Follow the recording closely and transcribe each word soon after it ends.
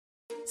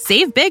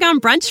Save big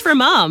on brunch for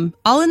mom,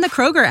 all in the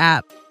Kroger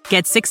app.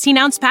 Get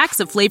 16-ounce packs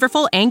of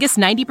flavorful Angus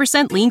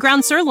 90% lean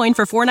ground sirloin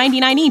for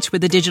 $4.99 each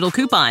with a digital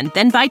coupon.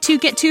 Then buy 2,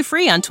 get 2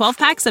 free on 12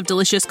 packs of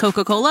delicious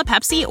Coca-Cola,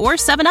 Pepsi, or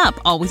 7-Up,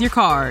 all with your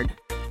card.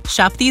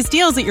 Shop these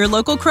deals at your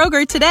local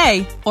Kroger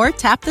today, or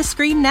tap the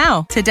screen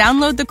now to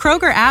download the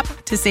Kroger app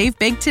to save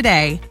big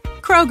today.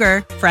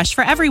 Kroger, fresh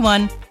for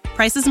everyone.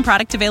 Prices and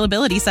product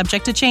availability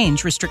subject to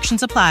change.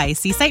 Restrictions apply.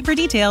 See site for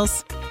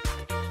details.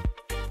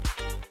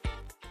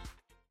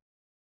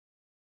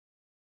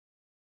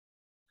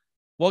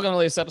 Welcome to the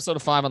latest episode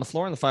of 5 on the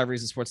Floor on the 5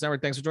 Reasons Sports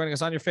Network. Thanks for joining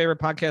us on your favorite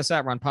podcast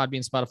app. We're on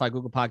Podbean, Spotify,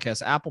 Google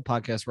Podcasts, Apple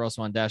Podcasts. We're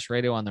also on Dash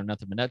Radio on their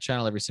Nothing But Net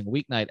channel every single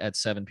weeknight at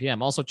 7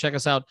 p.m. Also, check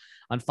us out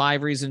on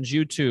 5 Reasons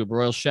YouTube.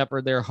 Royal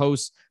Shepherd, their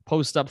host,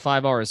 post up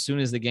 5 hours as soon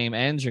as the game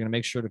ends. You're going to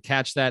make sure to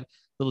catch that.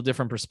 Little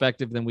different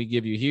perspective than we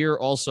give you here.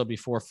 Also,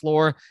 before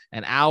Floor,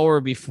 an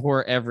hour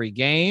before every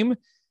game.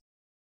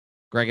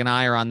 Greg and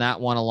I are on that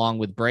one along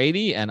with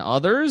Brady and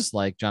others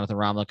like Jonathan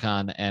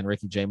Ramlakan and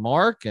Ricky J.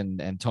 Mark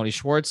and Tony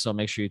Schwartz. So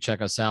make sure you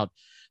check us out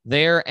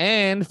there,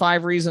 and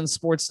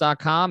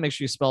 5reasonsports.com. Make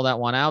sure you spell that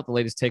one out. The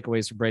latest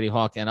takeaways from Brady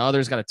Hawk and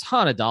others. Got a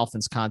ton of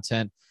Dolphins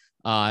content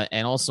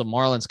and also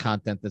Marlins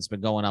content that's been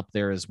going up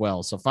there as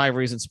well. So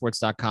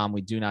 5reasonsports.com.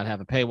 We do not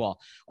have a paywall.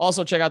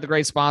 Also check out the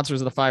great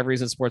sponsors of the 5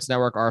 Reasons Sports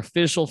Network, our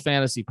official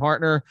fantasy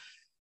partner.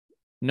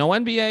 No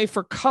NBA for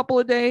a couple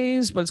of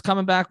days, but it's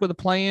coming back with a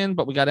play-in.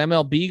 But we got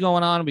MLB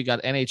going on. We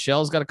got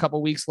NHL's got a couple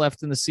of weeks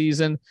left in the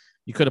season.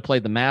 You could have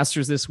played the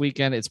Masters this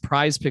weekend. It's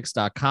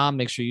prizepicks.com.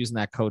 Make sure you're using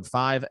that code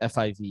 5,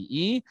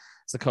 F-I-V-E.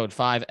 It's the code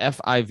 5,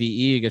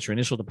 F-I-V-E. You get your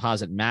initial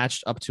deposit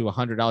matched up to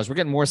 $100. We're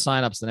getting more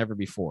signups than ever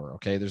before,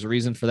 okay? There's a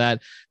reason for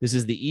that. This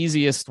is the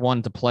easiest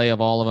one to play of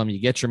all of them. You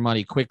get your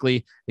money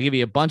quickly. They give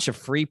you a bunch of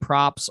free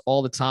props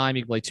all the time.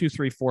 You can play 2,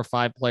 3, 4,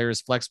 5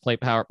 players, flex play,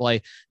 power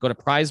play. Go to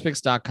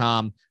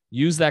prizepicks.com.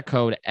 Use that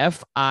code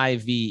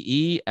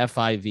F-I-V-E at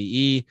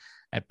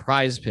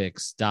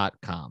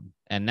prizepicks.com.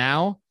 And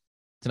now,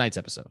 tonight's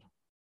episode.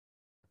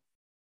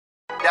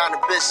 Down to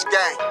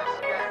Biscayne.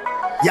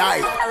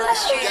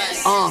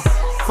 Yikes.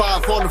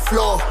 5 on the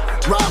floor.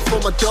 Ride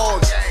for my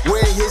dogs.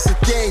 Where here's the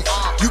thing.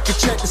 You can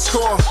check the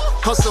score.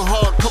 Hustle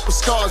hard, couple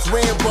scars,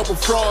 wearing bubble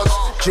frogs.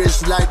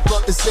 Just like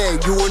Butler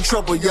said, you in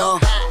trouble, y'all.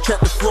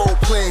 Kept the floor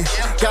playing.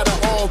 Got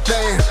it all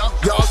band.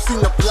 Y'all seen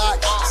the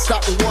block.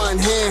 Stop with one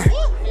hand.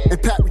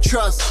 And Pat we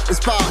trust. It's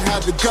power,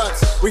 have the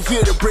guts. We're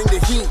here to bring the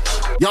heat.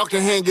 Y'all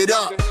can hang it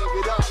up.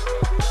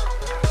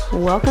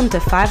 Welcome to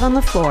 5 on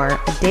the Floor,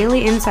 a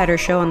daily insider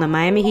show on the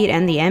Miami Heat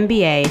and the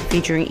NBA,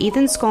 featuring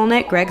Ethan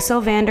Skolnick, Greg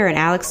Sylvander, and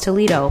Alex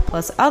Toledo,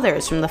 plus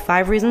others from the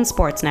 5 Reasons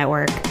Sports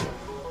Network.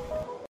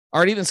 All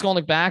right, Ethan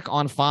Skolnick back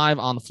on 5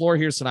 on the Floor.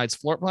 Here's tonight's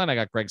floor plan. I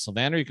got Greg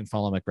Sylvander. You can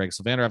follow him at Greg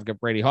Sylvander. I've got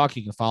Brady Hawk.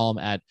 You can follow him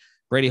at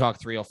Brady Hawk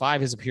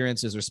 305. His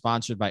appearances are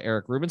sponsored by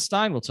Eric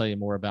Rubenstein. We'll tell you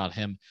more about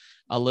him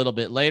a little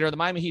bit later. The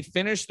Miami Heat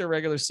finished their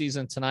regular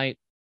season tonight,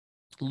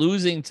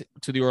 losing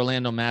to the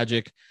Orlando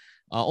Magic.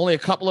 Only a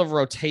couple of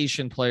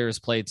rotation players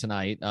played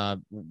tonight.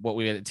 What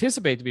we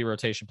anticipate to be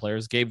rotation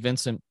players, Gabe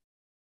Vincent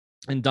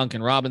and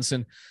Duncan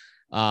Robinson.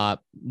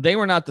 They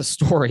were not the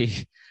story.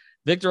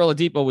 Victor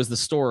Oladipo was the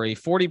story.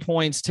 40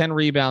 points, 10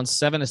 rebounds,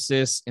 7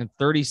 assists in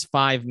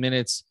 35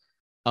 minutes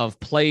of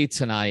play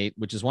tonight,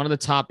 which is one of the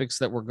topics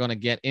that we're going to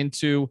get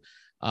into.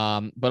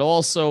 But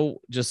also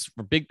just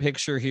for big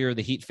picture here,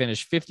 the Heat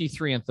finished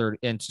 53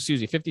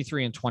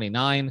 and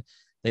 29.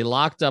 They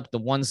locked up the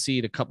 1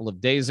 seed a couple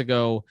of days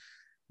ago.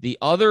 The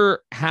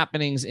other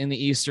happenings in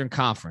the Eastern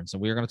Conference,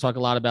 and we're going to talk a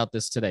lot about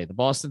this today. The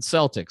Boston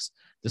Celtics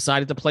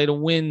decided to play to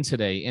win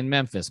today in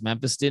Memphis.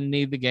 Memphis didn't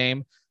need the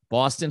game.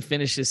 Boston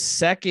finishes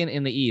second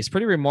in the East.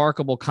 Pretty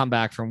remarkable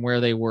comeback from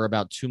where they were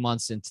about 2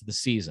 months into the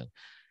season.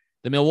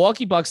 The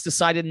Milwaukee Bucks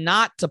decided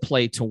not to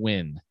play to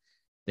win.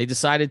 They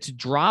decided to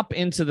drop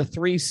into the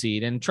 3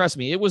 seed. And trust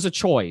me, it was a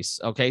choice,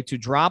 okay, to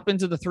drop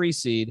into the 3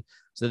 seed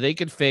so they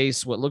could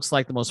face what looks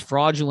like the most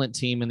fraudulent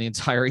team in the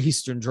entire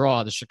Eastern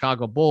draw, the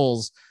Chicago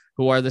Bulls,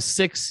 who are the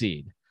 6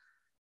 seed.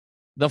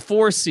 The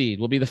 4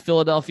 seed will be the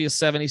Philadelphia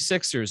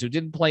 76ers, who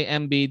didn't play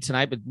Embiid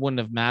tonight, but wouldn't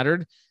have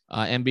mattered.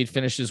 Embiid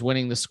finishes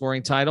winning the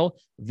scoring title.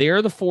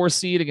 They're the 4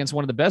 seed against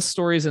one of the best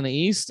stories in the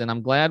East, and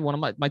I'm glad one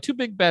of my 2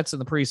 big bets in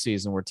the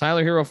preseason were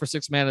Tyler Hero for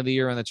 6th Man of the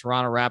Year and the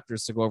Toronto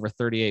Raptors to go over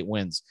 38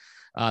 wins.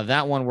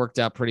 That one worked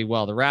out pretty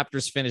well. The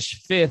Raptors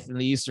finished 5th in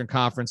the Eastern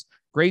Conference.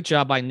 Great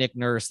job by Nick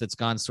Nurse that's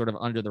gone sort of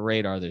under the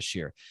radar this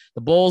year.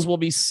 The Bulls will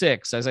be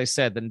 6, as I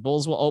said. The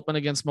Bulls will open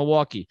against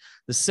Milwaukee.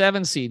 The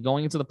 7 seed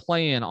going into the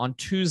play-in on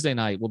Tuesday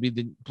night will be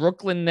the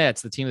Brooklyn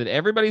Nets, the team that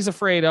everybody's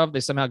afraid of. They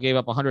somehow gave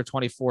up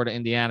 124 to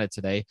Indiana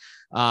today.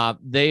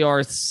 They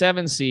are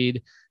 7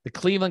 seed. The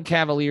Cleveland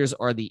Cavaliers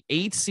are the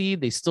 8 seed.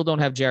 They still don't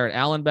have Jarrett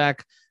Allen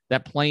back.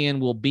 That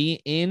play-in will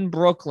be in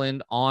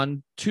Brooklyn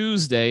on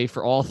Tuesday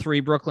for all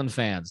 3 Brooklyn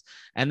fans.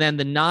 And then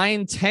the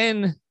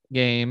 9-10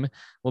 game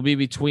will be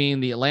between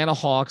the Atlanta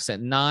Hawks at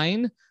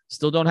 9,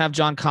 still don't have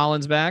John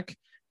Collins back,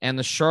 and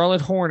the Charlotte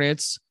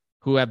Hornets,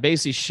 who have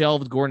basically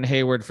shelved Gordon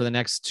Hayward for the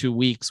next 2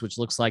 weeks, which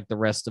looks like the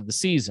rest of the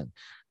season.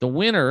 The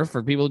winner,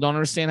 for people who don't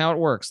understand how it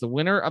works, the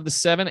winner of the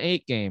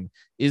 7-8 game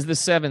is the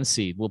 7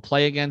 seed. Will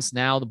play against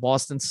now the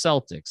Boston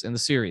Celtics in the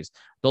series.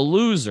 The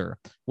loser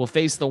will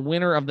face the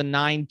winner of the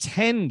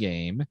 9-10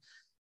 game.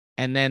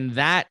 And then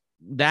that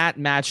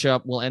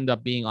matchup will end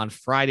up being on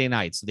Friday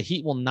night. So the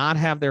Heat will not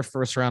have their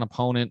first round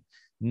opponent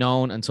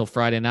known until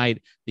Friday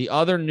night. The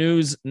other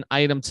news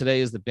item today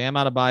is that Bam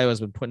Adebayo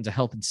has been put into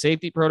health and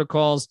safety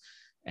protocols.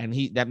 And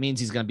that means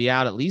he's going to be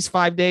out at least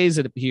 5 days,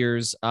 it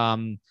appears.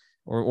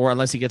 Or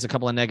unless he gets a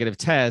couple of negative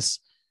tests.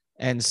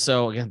 And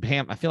so again,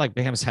 Bam, I feel like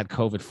Bam's had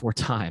COVID 4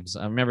 times.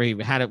 I remember he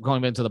had it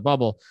going into the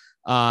bubble.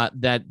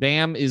 That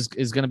Bam is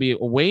going to be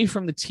away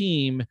from the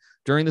team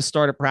during the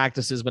start of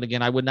practices. But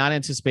again, I would not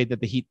anticipate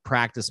that the Heat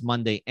practice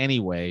Monday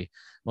anyway.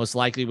 Most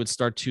likely would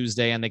start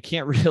Tuesday, and they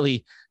can't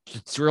really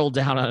drill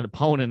down on an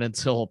opponent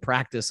until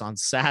practice on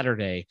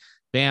Saturday.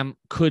 Bam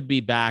could be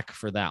back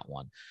for that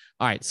one.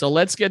 All right, so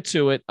let's get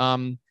to it.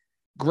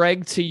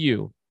 Greg, to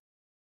you.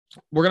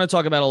 We're going to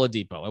talk about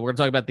Oladipo, and we're going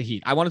to talk about the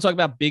Heat. I want to talk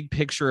about big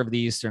picture of the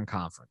Eastern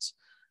Conference,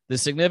 the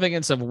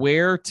significance of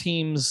where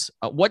teams,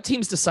 what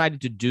teams decided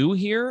to do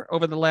here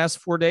over the last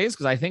 4 days,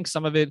 because I think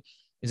some of it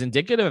is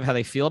indicative of how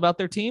they feel about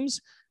their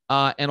teams,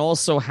 and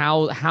also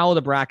how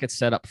the bracket's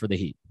set up for the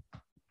Heat.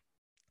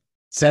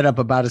 Set up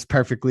about as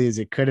perfectly as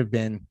it could have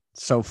been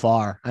so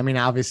far. I mean,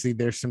 obviously,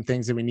 there's some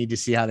things that we need to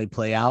see how they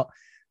play out.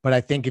 But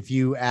I think if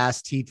you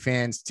asked Heat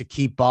fans to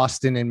keep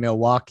Boston and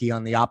Milwaukee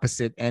on the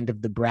opposite end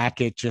of the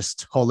bracket,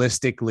 just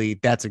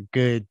holistically, that's a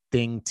good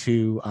thing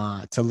to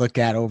look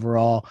at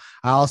overall.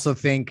 I also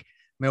think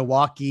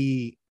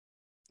Milwaukee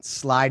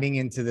sliding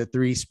into the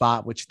 3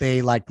 spot, which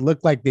they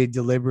looked like they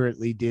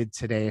deliberately did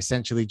today,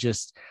 essentially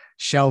just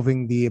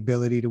shelving the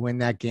ability to win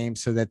that game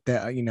so that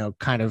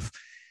kind of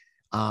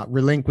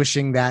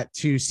relinquishing that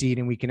 2 seed.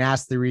 And we can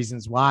ask the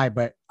reasons why,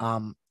 but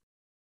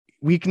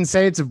we can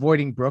say it's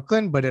avoiding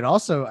Brooklyn, but it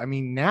also, I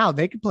mean, now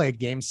they could play a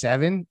game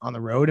 7 on the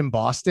road in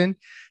Boston.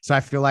 So I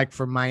feel like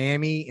for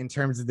Miami, in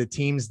terms of the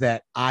teams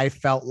that I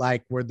felt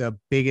like were the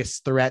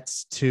biggest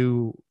threats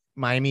to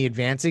Miami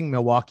advancing,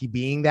 Milwaukee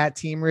being that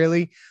team,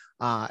 really,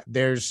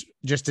 there's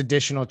just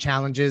additional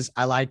challenges.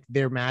 I like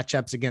their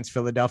matchups against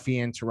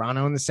Philadelphia and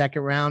Toronto in the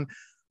second round.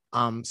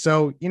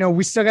 So,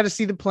 we still got to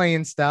see the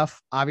play-in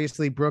stuff.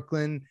 Obviously,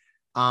 Brooklyn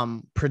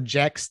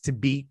projects to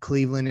beat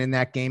Cleveland in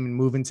that game and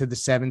move into the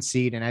 7th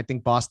seed. And I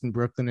think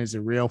Boston-Brooklyn is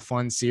a real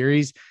fun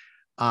series.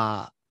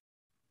 But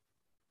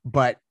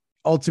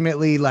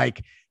ultimately,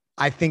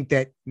 I think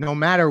that no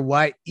matter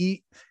what,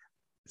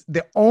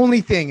 the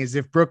only thing is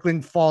if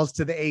Brooklyn falls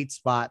to the 8th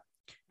spot,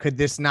 could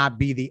this not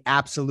be the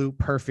absolute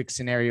perfect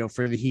scenario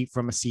for the Heat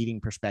from a seeding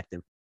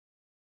perspective?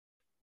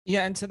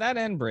 Yeah. And to that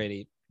end,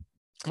 Brady,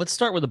 let's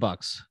start with the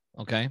Bucks.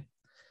 Okay.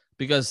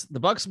 Because the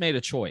Bucks made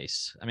a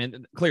choice. I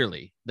mean,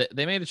 clearly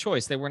they made a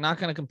choice. They were not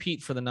going to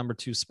compete for the number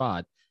 2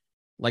 spot.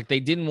 Like, they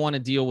didn't want to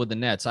deal with the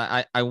Nets.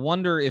 I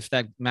wonder if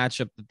that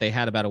matchup that they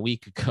had about a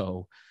week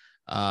ago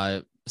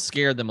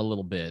scared them a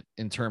little bit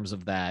in terms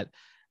of that.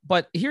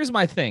 But here's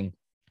my thing.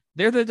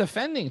 They're the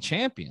defending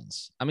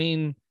champions. I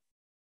mean,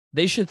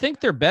 they should think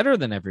they're better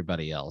than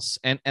everybody else.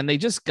 And they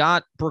just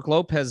got Brook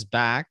Lopez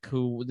back,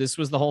 who this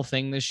was the whole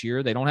thing this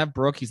year. They don't have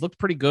Brook. He's looked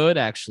pretty good,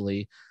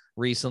 actually,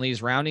 recently.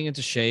 He's rounding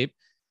into shape.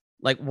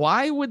 Like,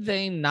 why would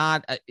they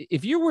not,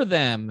 if you were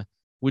them,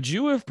 would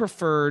you have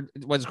preferred,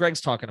 what Greg's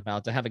talking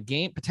about, to have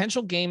a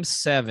potential game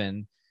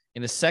 7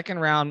 in the second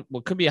round,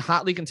 what could be a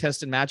hotly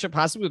contested matchup,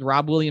 possibly with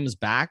Rob Williams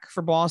back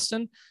for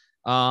Boston?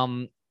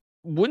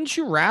 Wouldn't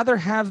you rather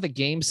have the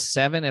game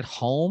 7 at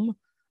home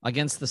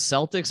against the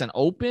Celtics and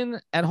open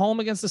at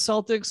home against the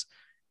Celtics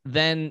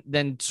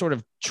than sort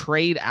of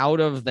trade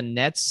out of the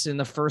Nets in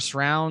the first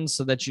round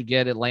so that you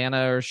get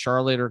Atlanta or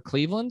Charlotte or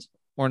Cleveland,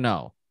 or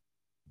no?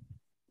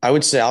 I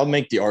would say I'll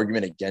make the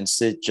argument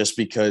against it just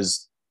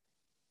because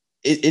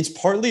it's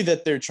partly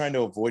that they're trying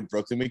to avoid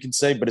Brooklyn, we can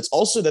say, but it's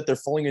also that they're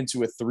falling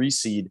into a 3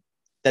 seed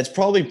that's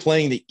probably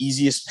playing the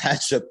easiest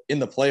matchup in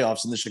the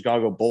playoffs in the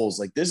Chicago Bulls.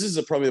 Like, this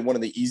is probably one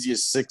of the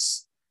easiest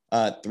 6-3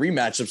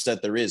 matchups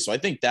that there is. So I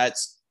think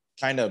that's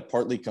kind of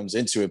partly comes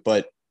into it.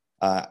 But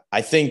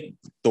I think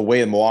the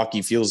way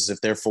Milwaukee feels is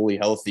if they're fully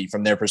healthy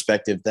from their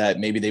perspective, that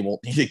maybe they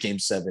won't need a game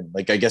 7.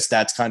 Like, I guess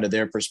that's kind of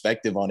their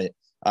perspective on it.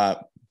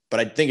 But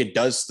I think it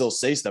does still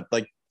say stuff.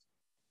 Like,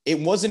 it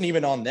wasn't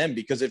even on them,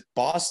 because if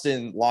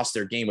Boston lost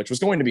their game, which was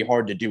going to be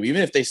hard to do,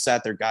 even if they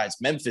sat their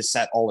guys, Memphis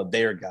sat all of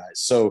their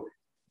guys. So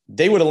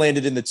they would have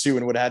landed in the 2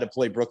 and would have had to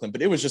play Brooklyn,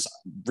 but it was just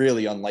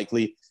really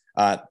unlikely.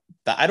 I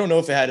don't know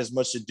if it had as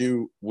much to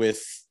do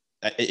with,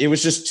 it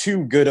was just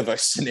too good of a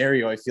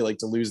scenario, I feel like,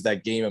 to lose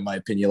that game, in my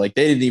opinion. Like,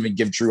 they didn't even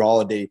give Drew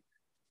Holiday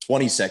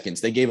 20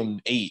 seconds. They gave him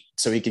 8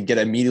 so he could get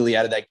immediately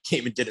out of that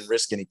game and didn't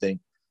risk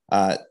anything.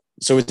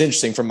 So it's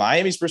interesting from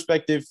Miami's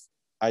perspective.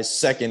 I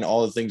second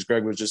all the things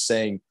Greg was just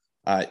saying.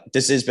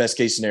 This is best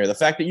case scenario. The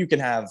fact that you can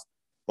have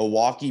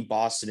Milwaukee,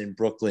 Boston, and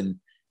Brooklyn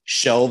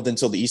shelved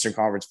until the Eastern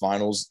Conference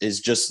Finals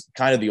is just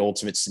kind of the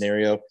ultimate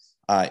scenario.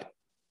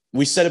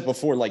 We said it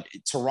before, like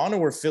Toronto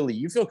or Philly,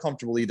 you feel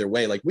comfortable either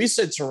way. Like, we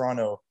said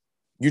Toronto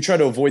you try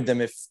to avoid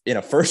them if in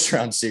a first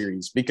round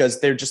series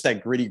because they're just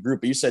that gritty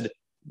group. But you said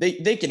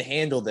they can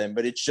handle them,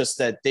 but it's just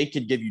that they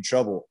could give you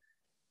trouble.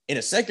 In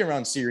a second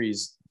round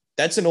series,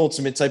 that's an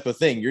ultimate type of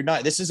thing.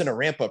 This isn't a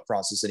ramp up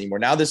process anymore.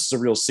 Now this is a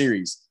real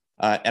series.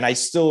 And I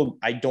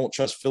don't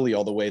trust Philly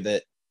all the way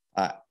that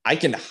I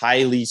can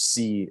highly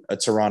see a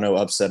Toronto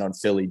upset on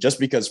Philly just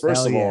because,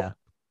 first of all,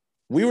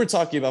 we were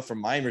talking about from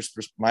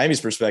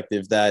Miami's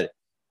perspective that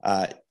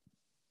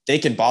they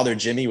can bother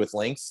Jimmy with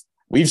length.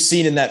 We've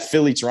seen in that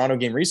Philly-Toronto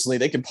game recently,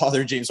 they can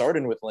bother James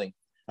Harden with length.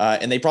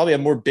 And they probably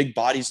have more big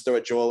bodies to throw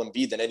at Joel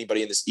Embiid than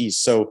anybody in this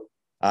East. So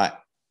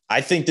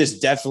I think this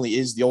definitely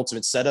is the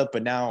ultimate setup.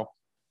 But now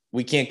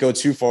we can't go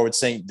too far with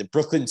saying that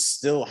Brooklyn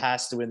still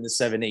has to win the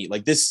 7-8.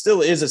 Like, this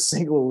still is a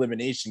single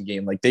elimination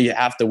game. Like, they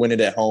have to win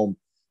it at home.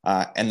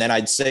 And then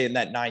I'd say in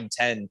that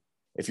 9-10,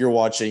 if you're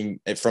watching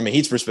it from a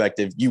Heat's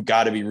perspective, you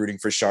got to be rooting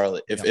for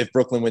Charlotte if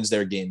Brooklyn wins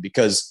their game,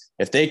 because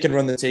if they can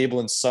run the table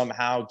and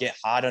somehow get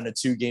hot on a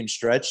 2-game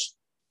stretch,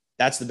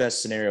 that's the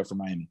best scenario for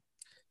Miami.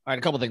 All right,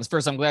 a couple of things.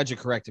 First, I'm glad you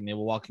corrected me.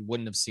 Milwaukee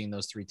wouldn't have seen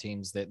those 3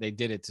 teams. That they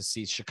did it to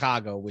see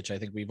Chicago, which I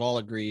think we've all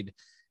agreed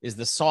is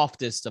the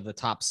softest of the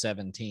top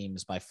 7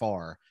 teams by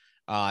far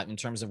in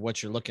terms of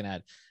what you're looking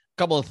at. A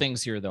couple of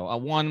things here, though.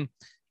 One,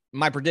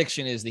 my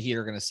prediction is the Heat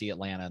are going to see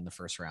Atlanta in the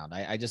first round.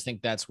 I just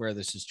think that's where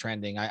this is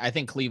trending. I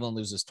think Cleveland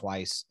loses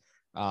twice.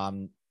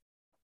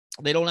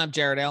 They don't have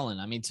Jared Allen.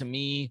 I mean, to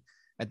me,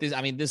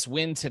 this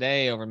win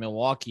today over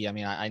Milwaukee,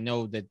 I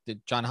know that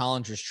John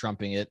Hollinger's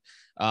trumping it,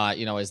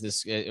 as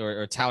this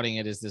or touting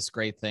it as this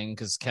great thing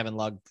because Kevin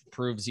Love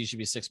proves he should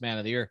be 6th man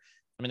of the year.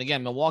 I mean,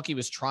 again, Milwaukee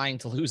was trying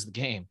to lose the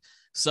game.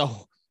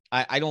 So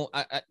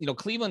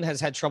Cleveland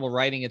has had trouble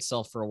righting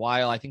itself for a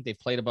while. I think they've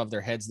played above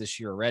their heads this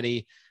year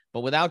already.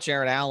 But without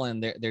Jared Allen,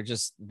 they're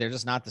just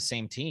not the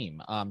same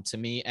team to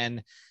me.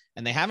 And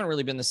they haven't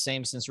really been the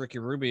same since Ricky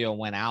Rubio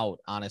went out,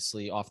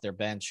 honestly, off their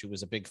bench, who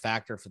was a big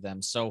factor for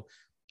them. So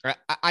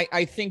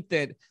I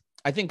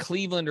think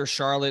Cleveland or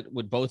Charlotte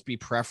would both be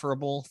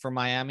preferable for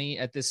Miami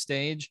at this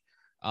stage.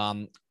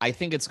 I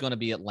think it's going to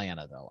be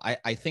Atlanta, though.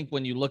 I think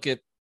when you look at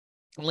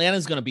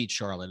Atlanta's going to beat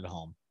Charlotte at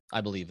home. I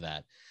believe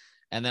that.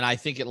 And then I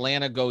think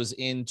Atlanta goes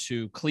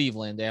into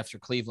Cleveland after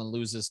Cleveland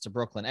loses to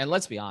Brooklyn. And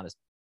let's be honest.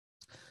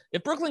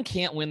 If Brooklyn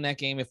can't win that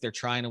game, if they're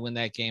trying to win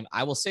that game,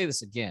 I will say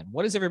this again.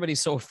 What is everybody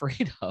so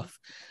afraid of?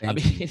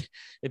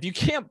 If you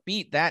can't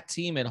beat that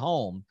team at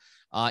home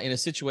in a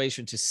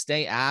situation to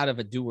stay out of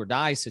a do or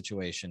die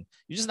situation,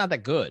 you're just not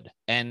that good.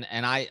 And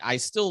I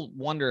still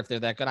wonder if they're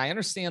that good. I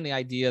understand the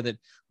idea that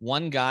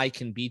one guy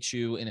can beat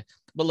you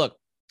but look,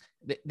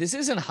 this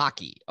isn't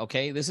hockey.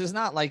 Okay. This is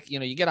not like,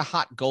 you get a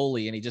hot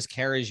goalie and he just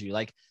carries you.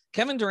 Like,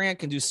 Kevin Durant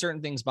can do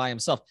certain things by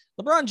himself.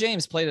 LeBron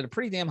James played at a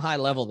pretty damn high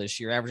level this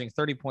year, averaging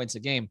 30 points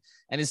a game,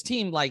 and his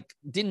team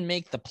didn't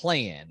make the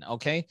play-in.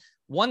 Okay.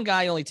 One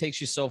guy only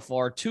takes you so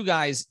far. 2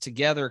 guys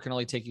together can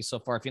only take you so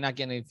far if you're not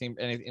getting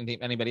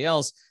anybody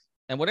else.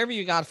 And whatever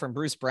you got from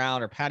Bruce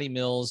Brown or Patty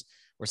Mills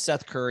or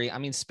Seth Curry,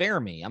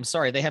 spare me. I'm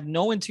sorry. They have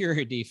no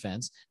interior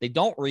defense. They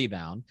don't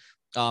rebound.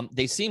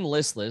 They seem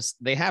listless.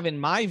 They have, in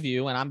my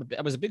view, and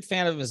I was a big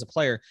fan of him as a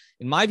player.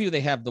 In my view,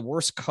 they have the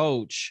worst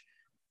coach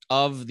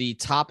of the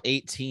top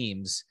 8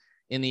 teams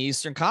in the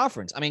Eastern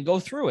Conference. Go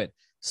through it.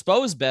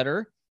 Spo's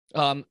better.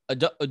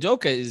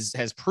 Udoka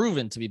has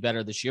proven to be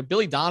better this year.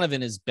 Billy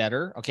Donovan is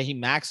better. Okay. He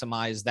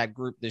maximized that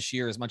group this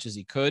year as much as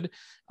he could.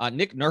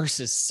 Nick Nurse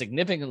is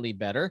significantly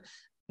better.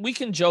 We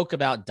can joke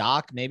about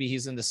Doc. Maybe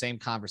he's in the same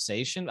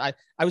conversation. I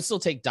would still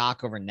take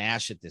Doc over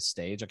Nash at this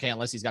stage. Okay.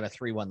 Unless he's got a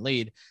 3-1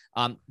 lead.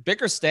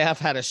 Bickerstaff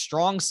had a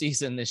strong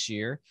season this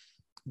year.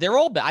 They're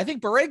all I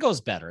think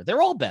Borrego's better.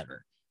 They're all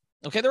better.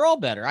 Okay, they're all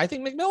better. I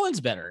think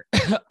McMillan's better.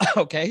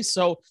 Okay,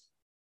 so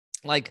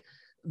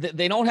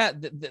they don't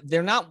have.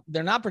 They're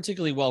not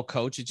particularly well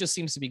coached. It just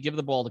seems to be give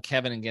the ball to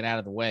Kevin and get out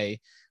of the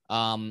way.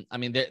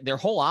 Their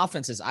whole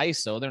offense is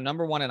ISO. They're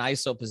number 1 in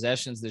ISO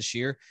possessions this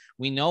year.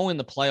 We know in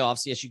the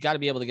playoffs, yes, you got to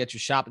be able to get your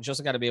shot, but you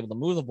also got to be able to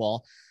move the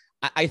ball.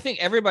 I think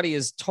everybody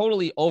is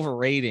totally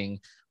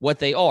overrating what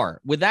they are.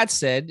 With that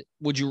said,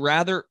 would you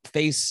rather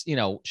face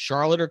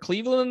Charlotte or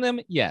Cleveland in them?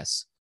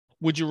 Yes.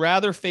 Would you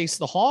rather face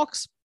the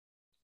Hawks?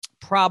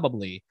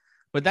 Probably,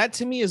 but that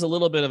to me is a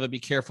little bit of a be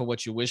careful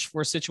what you wish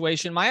for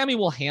situation. Miami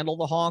will handle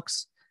the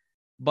Hawks,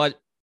 but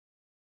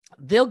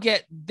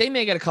they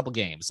may get a couple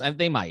games.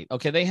 They might.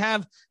 Okay.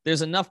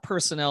 There's enough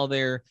personnel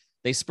there.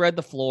 They spread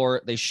the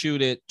floor. They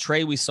shoot it.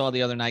 Trey, we saw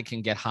the other night,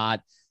 can get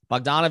hot.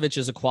 Bogdanovich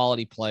is a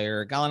quality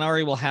player.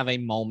 Gallinari will have a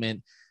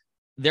moment.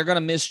 They're going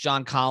to miss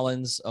John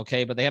Collins.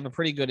 Okay. But they have a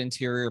pretty good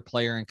interior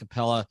player in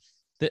Capella.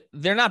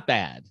 They're not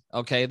bad.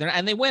 Okay.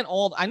 They went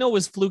I know it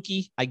was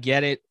fluky. I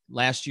get it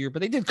last year,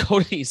 but they did go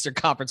to the Eastern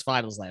Conference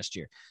Finals last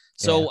year.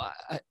 So,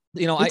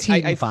 it's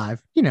I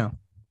 5,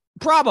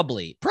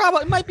 probably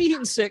it might be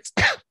hitting 6,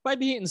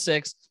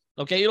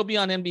 Okay. It'll be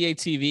on NBA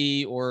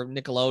TV or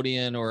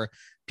Nickelodeon or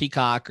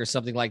Peacock or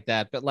something like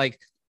that. But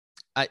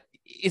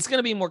it's going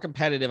to be more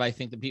competitive, I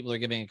think, than people are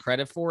giving it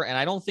credit for. And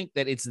I don't think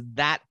that it's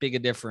that big a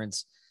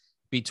difference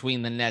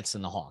between the Nets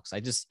and the Hawks.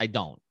 I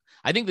don't.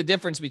 I think the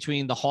difference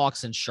between the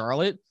Hawks and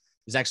Charlotte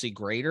is actually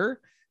greater.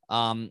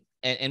 And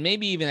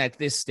maybe even at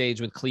this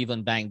stage with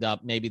Cleveland banged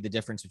up, maybe the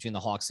difference between the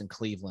Hawks and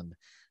Cleveland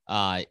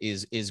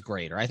is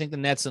greater. I think the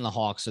Nets and the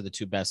Hawks are the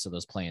two best of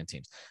those play-in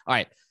teams. All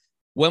right.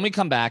 When we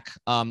come back,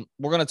 we're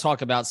going to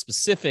talk about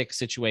specific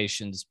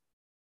situations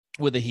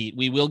with the Heat.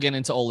 We will get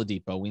into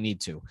Oladipo. We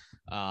need to.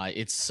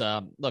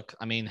 Look,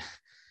 I mean,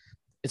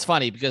 it's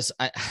funny because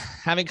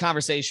having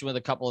conversation with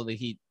a couple of the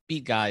Heat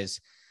beat guys,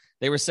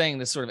 they were saying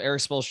this sort of Erik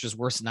Spoelstra's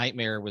worst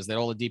nightmare was that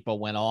Oladipo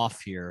went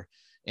off here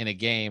in a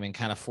game and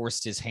kind of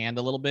forced his hand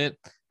a little bit.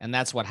 And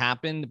that's what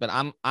happened. But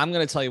I'm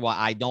going to tell you why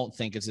I don't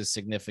think it's as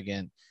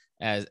significant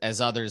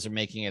as others are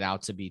making it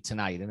out to be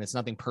tonight. And it's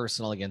nothing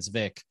personal against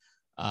Vic.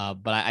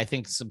 But I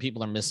think some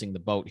people are missing the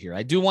boat here.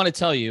 I do want to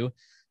tell you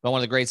about one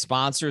of the great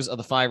sponsors of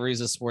the 5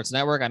 Reasons Sports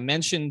Network. I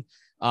mentioned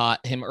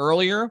him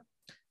earlier.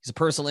 He's a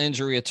personal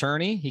injury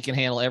attorney. He can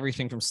handle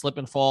everything from slip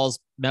and falls,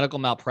 medical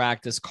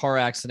malpractice, car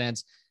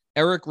accidents.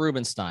 Eric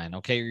Rubenstein.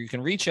 Okay. You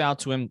can reach out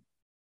to him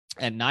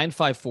at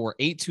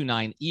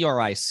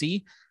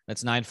 954-829-ERIC.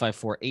 That's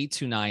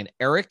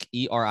 954-829-ERIC,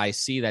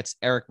 E-R-I-C. That's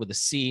Eric with a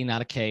C,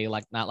 not a K,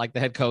 not like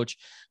the head coach.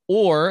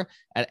 Or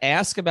at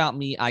Ask About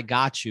Me, I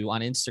Got You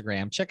on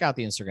Instagram. Check out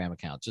the Instagram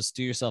account. Just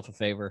do yourself a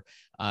favor.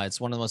 It's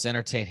one of the most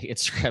entertaining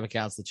Instagram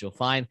accounts that you'll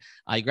find.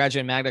 He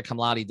graduated magna cum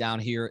laude down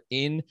here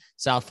in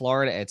South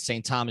Florida at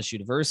St. Thomas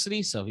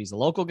University. So he's a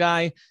local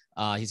guy.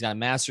 He's got a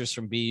master's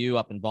from BU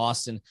up in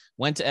Boston,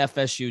 went to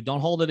FSU. Don't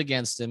hold it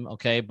against him,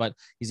 okay? But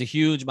he's a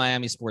huge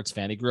Miami sports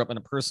fan. He grew up in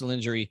a personal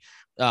injury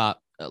law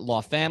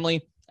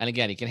family. And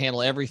again, he can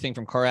handle everything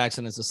from car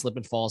accidents to slip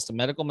and falls to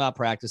medical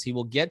malpractice. He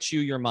will get you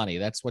your money.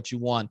 That's what you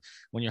want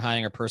when you're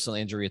hiring a personal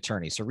injury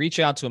attorney. So reach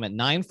out to him at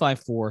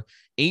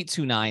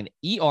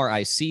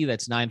 954-829-ERIC.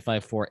 That's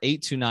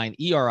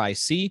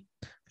 954-829-ERIC.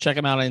 Check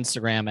him out on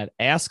Instagram at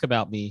Ask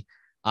About Me,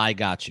 I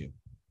Got You.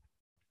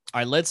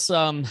 All right, let's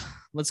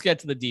get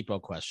to the Depot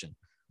question.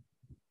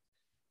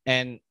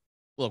 And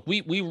look,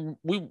 we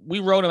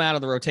wrote him out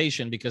of the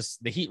rotation because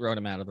the Heat wrote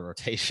him out of the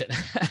rotation.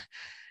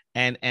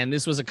 And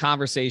this was a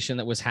conversation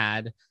that was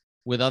had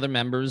with other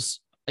members,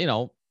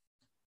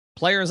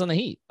 players on the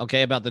Heat,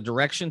 okay, about the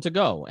direction to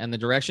go. And the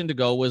direction to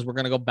go was we're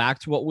going to go back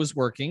to what was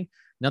working.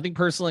 Nothing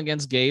personal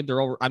against Gabe.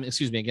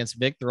 Against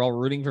Vic. They're all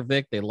rooting for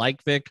Vic. They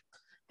like Vic.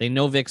 They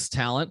know Vic's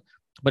talent,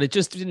 but it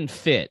just didn't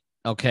fit,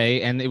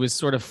 okay? And it was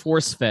sort of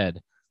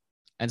force-fed.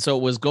 And so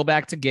it was go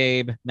back to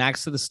Gabe,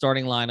 Max to the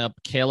starting lineup.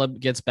 Caleb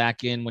gets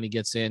back in when he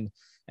gets in,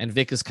 and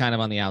Vic is kind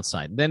of on the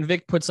outside. Then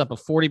Vic puts up a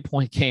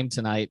 40-point game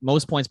tonight,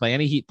 most points by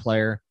any Heat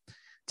player,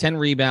 10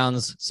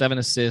 rebounds, 7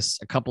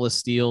 assists, a couple of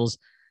steals.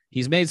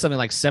 He's made something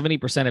like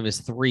 70% of his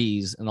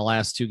threes in the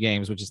last 2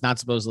 games, which is not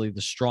supposedly the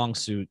strong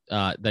suit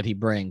that he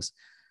brings.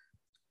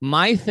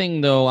 My thing,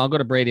 though, I'll go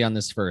to Brady on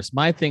this first.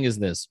 My thing is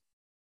this.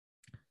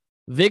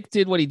 Vic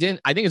did what he did.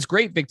 I think it's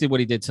great Vic did what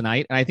he did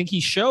tonight. And I think he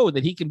showed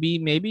that he can be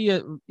maybe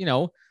a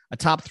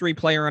top 3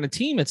 player on a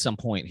team at some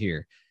point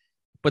here.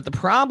 But the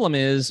problem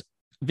is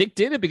Vic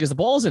did it because the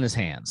ball's in his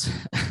hands.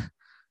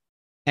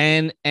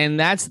 and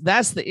that's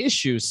the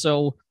issue.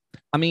 So,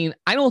 I mean,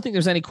 I don't think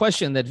there's any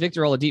question that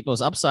Victor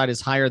Oladipo's upside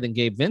is higher than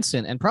Gabe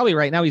Vincent. And probably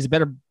right now he's a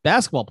better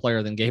basketball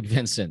player than Gabe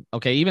Vincent.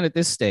 Okay. Even at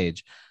this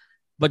stage.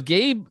 But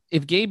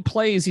if Gabe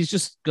plays, he's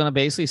just going to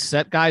basically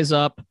set guys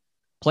up,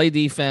 play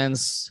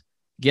defense,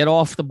 get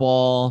off the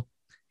ball.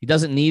 He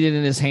doesn't need it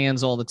in his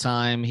hands all the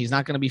time. He's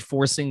not going to be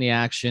forcing the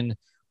action.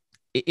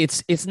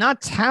 It's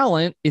not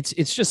talent.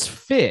 It's just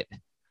fit,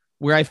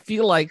 where I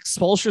feel like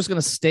Spoelstra's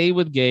going to stay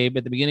with Gabe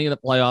at the beginning of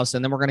the playoffs.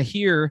 And then we're going to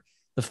hear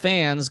the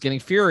fans getting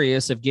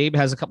furious if Gabe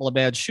has a couple of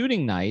bad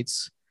shooting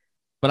nights.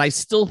 But I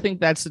still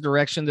think that's the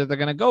direction that they're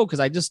going to go.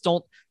 Cause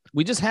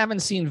we just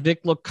haven't seen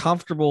Vic look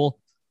comfortable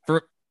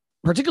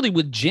particularly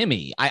with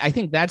Jimmy. I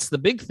think that's the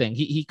big thing.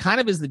 He kind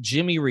of is the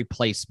Jimmy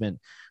replacement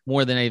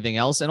more than anything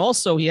else. And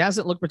also he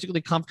hasn't looked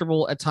particularly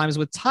comfortable at times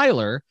with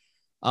Tyler.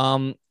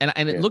 And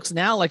it looks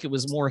now like it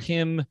was more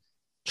him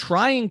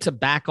trying to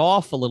back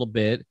off a little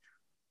bit.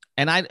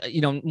 And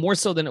more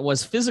so than it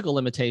was physical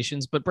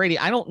limitations, but Brady,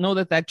 I don't know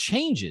that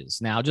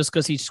changes now just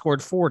because he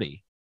scored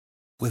 40.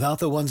 Without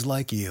the ones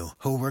like you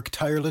who work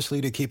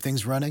tirelessly to keep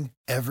things running,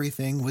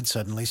 everything would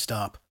suddenly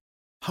stop.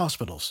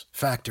 Hospitals,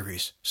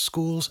 factories,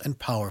 schools, and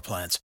power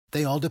plants,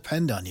 they all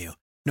depend on you.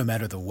 No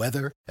matter the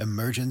weather,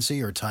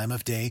 emergency, or time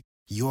of day,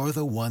 you're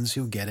the ones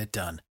who get it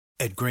done.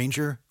 At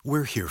Grainger,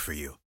 we're here for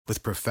you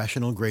with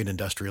professional-grade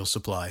industrial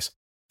supplies.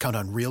 Count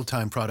on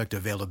real-time product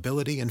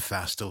availability and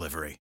fast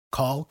delivery.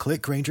 Call,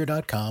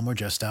 clickgrainger.com, or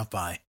just stop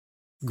by.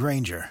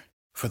 Grainger,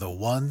 for the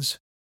ones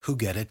who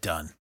get it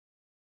done.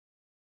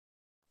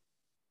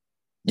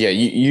 Yeah,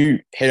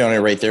 you hit on it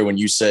right there when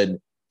you said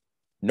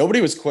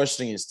nobody was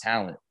questioning his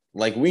talent.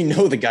 Like, we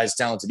know the guy's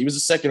talented. He was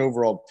a 2nd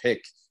overall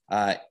pick.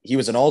 He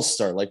was an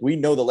all-star. Like, we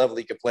know the level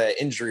he could play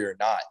at, injury or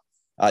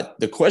not.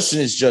 The question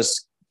is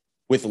just,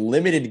 with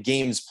limited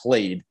games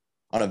played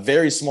on a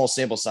very small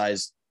sample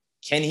size,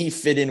 can he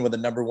fit in with a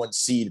number 1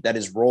 seed that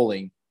is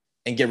rolling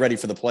and get ready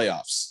for the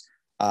playoffs?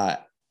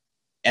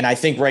 And I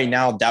think right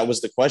now that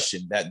was the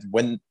question, that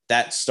when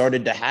that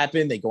started to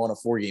happen, they go on a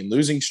 4-game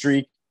losing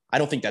streak. I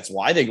don't think that's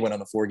why they went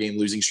on a 4-game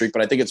losing streak,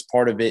 but I think it's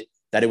part of it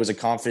that it was a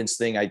confidence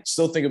thing. I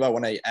still think about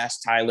when I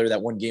asked Tyler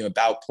that one game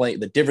about playing,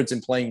 the difference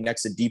in playing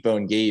next to Depot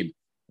and Gabe.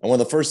 And one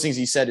of the first things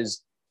he said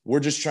is,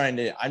 I'm just trying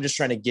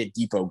to get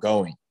Depot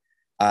going.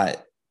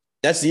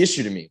 That's the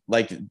issue to me.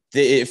 Like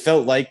it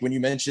felt like when you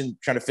mentioned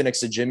trying to fit next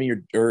to Jimmy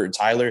or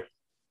Tyler,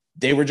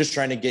 they were just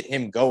trying to get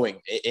him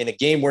going in a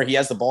game where he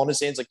has the ball in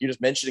his hands. Like you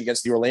just mentioned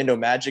against the Orlando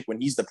Magic, when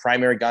he's the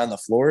primary guy on the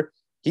floor,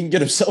 he can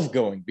get himself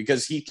going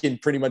because he can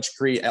pretty much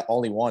create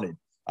all he wanted.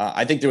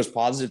 I think there was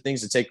positive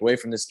things to take away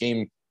from this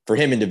game for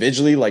him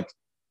individually. Like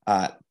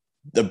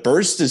the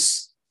burst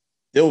is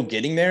still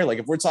getting there. Like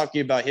if we're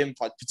talking about him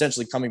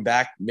potentially coming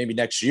back maybe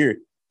next year,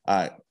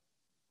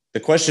 the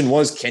question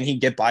was, can he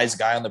get by his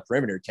guy on the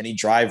perimeter? Can he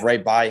drive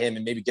right by him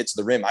and maybe get to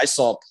the rim? I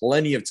saw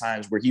plenty of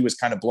times where he was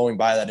kind of blowing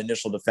by that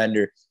initial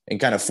defender and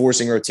kind of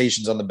forcing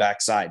rotations on the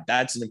backside.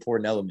 That's an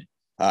important element.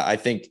 I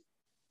think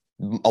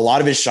a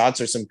lot of his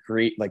shots are some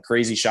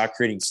crazy shot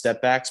creating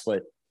step backs,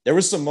 but there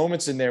was some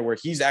moments in there where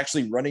he's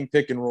actually running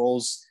pick and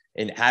rolls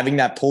and having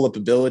that pull up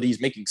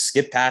abilities, making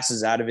skip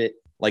passes out of it.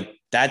 Like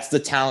that's the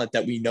talent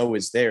that we know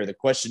is there. The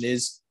question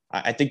is,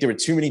 I think there were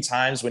too many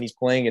times when he's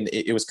playing and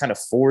it was kind of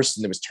forced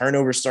and there was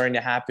turnovers starting to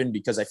happen,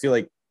 because I feel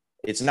like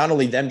it's not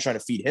only them trying to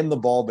feed him the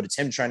ball, but it's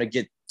him trying to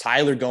get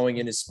Tyler going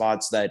in his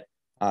spots.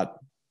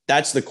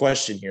 That's the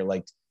question here.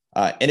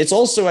 And it's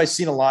also, I've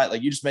seen a lot,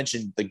 like you just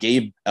mentioned the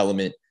Gabe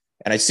element,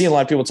 and I've seen a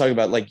lot of people talk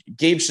about like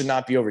Gabe should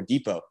not be over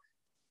Depot.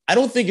 I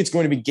don't think it's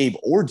going to be Gabe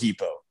or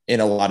Depot in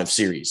a lot of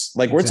series.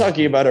 Like we're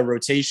talking about a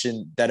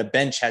rotation that a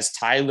bench has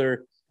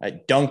Tyler,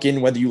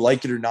 Duncan, whether you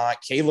like it or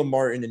not, Caleb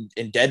Martin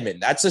and Dedmon.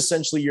 That's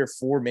essentially your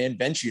 4-man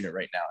bench unit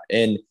right now.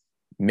 And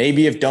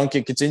maybe if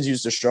Duncan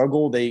continues to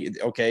struggle, they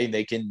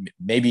can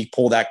maybe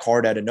pull that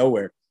card out of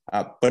nowhere.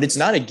 But it's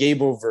not a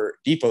Gabe over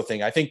Depot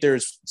thing. I think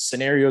there's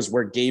scenarios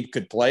where Gabe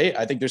could play.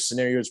 I think there's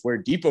scenarios where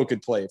Depot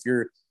could play. If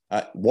you're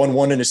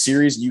 1-1 in a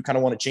series and you kind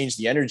of want to change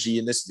the energy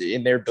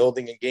in their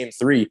building in game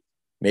 3,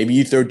 maybe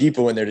you throw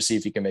Depot in there to see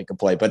if he can make a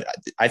play. But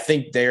I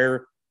think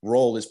their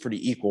role is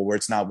pretty equal, where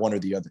it's not one or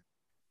the other.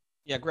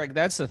 Yeah, Greg,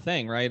 that's the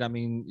thing, right? I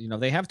mean,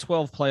 they have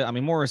 12 play. I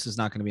mean, Morris is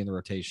not going to be in the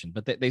rotation,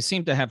 but they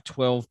seem to have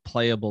 12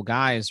 playable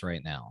guys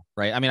right now,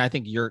 right? I mean, I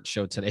think Yurt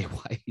showed today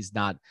why he's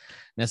not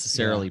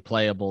necessarily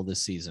playable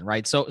this season,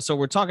 right? So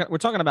we're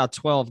talking about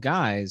 12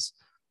 guys.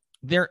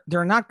 They're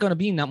not going to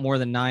be not more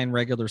than 9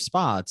 regular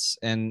spots,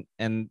 and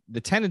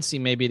the tendency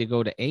may be to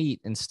go to 8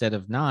 instead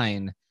of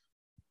 9,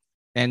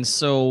 and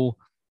so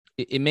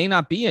it may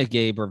not be a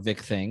Gabe or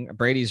Vic thing.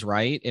 Brady's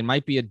right. It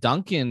might be a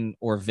Duncan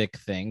or Vic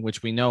thing,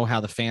 which we know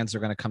how the fans are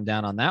going to come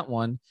down on that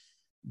one.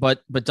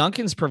 But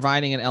Duncan's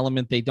providing an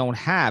element they don't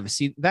have.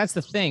 See, that's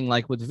the thing.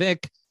 Like with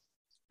Vic,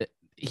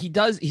 he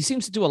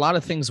seems to do a lot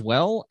of things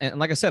well. And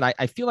like I said,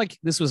 I feel like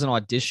this was an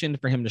audition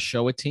for him to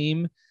show a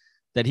team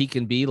that he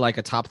can be like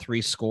a top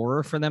 3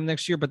 scorer for them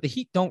next year. But the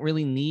Heat don't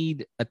really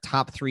need a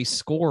top 3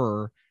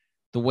 scorer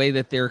the way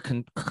that they're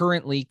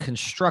currently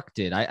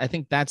constructed. I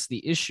think that's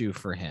the issue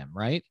for him,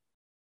 right?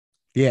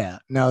 Yeah,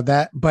 no,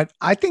 but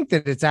I think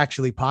that it's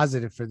actually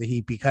positive for the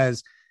Heat,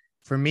 because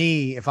for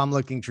me, if I'm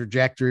looking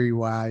trajectory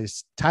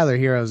wise, Tyler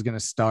Hero is going to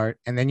start,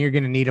 and then you're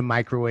going to need a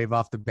microwave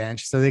off the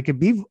bench. So they could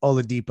be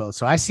Oladipo.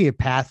 So I see a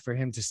path for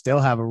him to still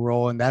have a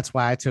role. And that's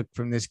why I took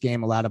from this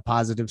game a lot of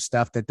positive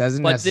stuff that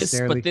doesn't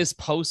necessarily. But this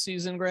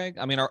postseason, Greg,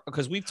 I mean,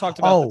 because we've talked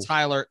about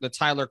the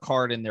Tyler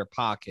card in their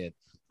pocket,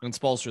 in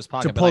Spoelstra's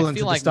pocket, but I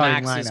feel like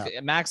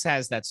Max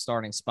has that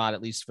starting spot,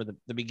 at least for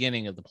the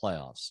beginning of the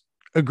playoffs.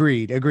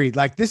 Agreed.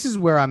 Like this is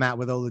where I'm at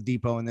with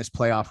Oladipo in this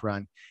playoff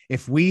run.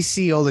 If we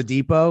see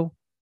Oladipo,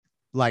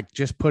 like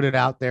just put it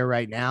out there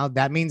right now,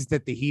 that means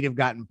that the Heat have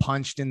gotten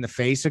punched in the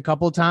face a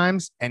couple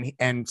times, and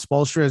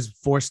Spoelstra is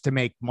forced to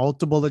make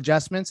multiple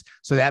adjustments.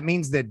 So that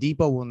means that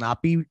Depot will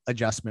not be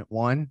adjustment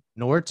 1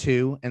 nor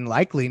 2, and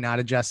likely not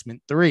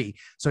adjustment 3.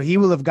 So he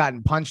will have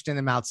gotten punched in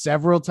the mouth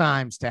several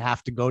times to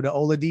have to go to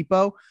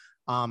Oladipo.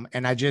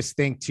 And I just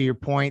think, to your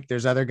point,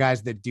 there's other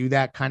guys that do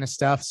that kind of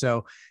stuff.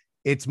 So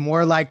it's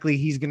more likely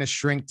he's going to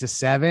shrink to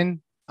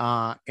 7.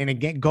 And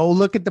again, go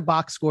look at the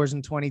box scores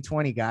in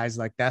 2020, guys.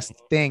 Like that's the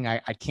thing. I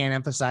can't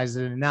emphasize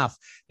it enough.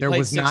 There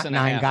was not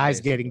 9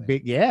 guys getting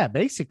big. Yeah,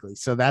 basically.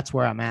 So that's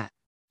where I'm at.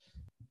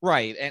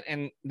 Right.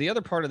 And the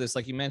other part of this,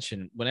 like you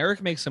mentioned, when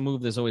Eric makes a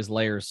move, there's always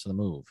layers to the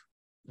move.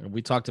 And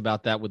we talked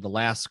about that with the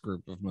last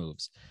group of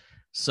moves.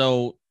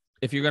 So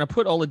if you're going to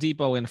put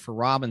Oladipo in for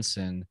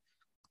Robinson,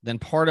 then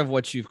part of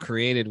what you've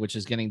created, which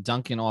is getting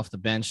Duncan off the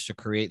bench to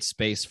create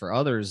space for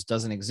others,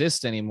 doesn't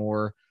exist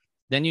anymore.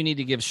 Then you need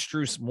to give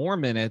Strus more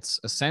minutes,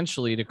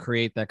 essentially, to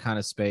create that kind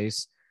of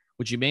space,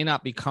 which you may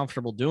not be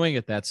comfortable doing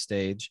at that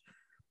stage.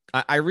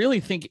 I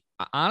really think,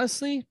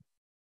 honestly,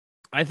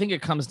 I think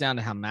it comes down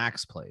to how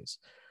Max plays.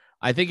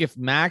 I think if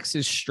Max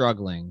is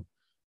struggling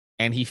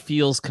and he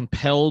feels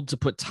compelled to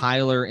put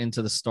Tyler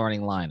into the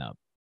starting lineup,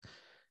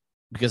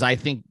 because I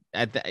think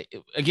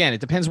again,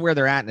 it depends where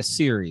they're at in a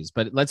series,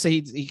 but let's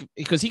say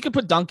because he could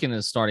put Duncan in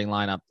the starting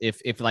lineup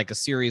if like a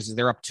series,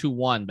 they're up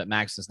 2-1, but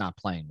Max is not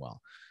playing well.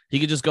 He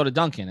could just go to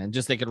Duncan and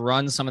they could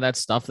run some of that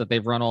stuff that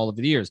they've run all of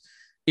the years.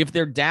 if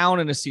they're down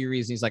in a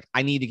series, and he's like,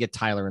 I need to get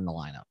Tyler in the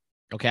lineup.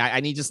 Okay. I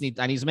need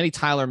as many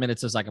Tyler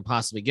minutes as I can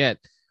possibly get.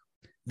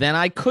 Then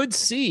I could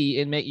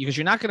see because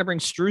you're not going to bring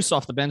Strus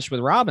off the bench with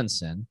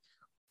Robinson.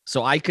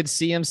 So I could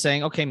see him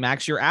saying, okay,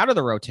 Max, you're out of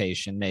the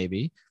rotation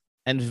maybe.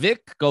 And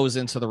Vic goes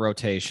into the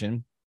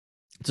rotation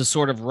to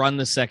sort of run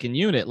the second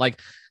unit. Like,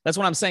 that's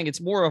what I'm saying.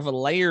 It's more of a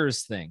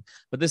layers thing.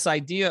 But this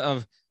idea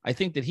of, I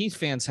think that Heat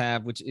fans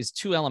have, which is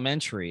too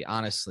elementary,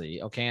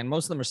 honestly. Okay. And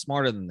most of them are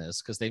smarter than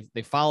this because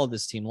they followed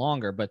this team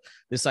longer. But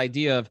this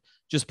idea of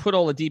just put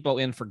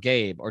Oladipo in for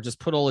Gabe or just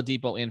put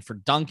Oladipo in for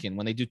Duncan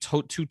when they do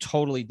two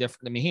totally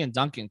different. I mean, he and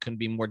Duncan couldn't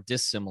be more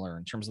dissimilar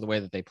in terms of the way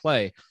that they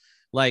play.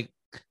 Like,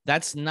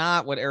 that's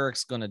not what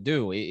Eric's going to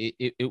do.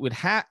 It would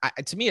have,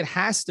 to me, it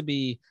has to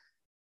be,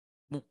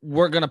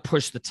 we're going to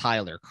push the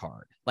Tyler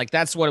card. Like,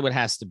 that's what it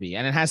has to be.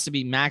 And it has to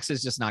be Max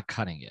is just not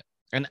cutting it.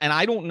 And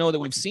I don't know that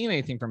we've seen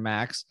anything from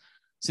Max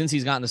since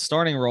he's gotten the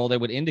starting role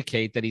that would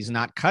indicate that he's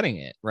not cutting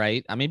it.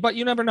 Right. I mean, but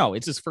you never know.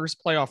 It's his first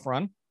playoff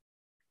run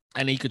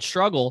and he could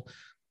struggle.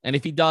 And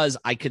if he does,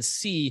 I could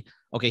see,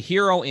 okay,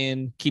 Hero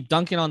in, keep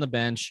Duncan on the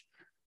bench.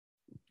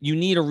 You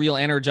need a real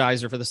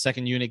energizer for the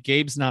second unit.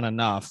 Gabe's not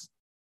enough.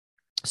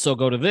 So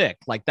go to Vic.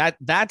 Like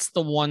that's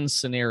the one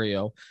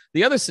scenario.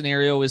 The other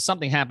scenario is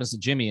something happens to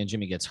Jimmy and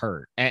Jimmy gets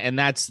hurt. And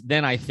that's,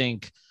 then I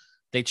think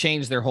they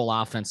change their whole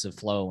offensive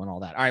flow and all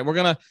that. All right. We're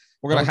going to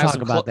talk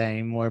about that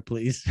anymore,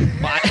 please.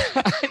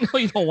 I know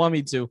you don't want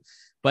me to,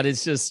 but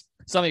it's just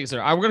something to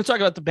consider. All right, we're going to talk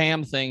about the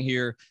Bam thing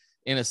here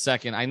in a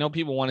second. I know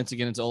people wanted to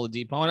get into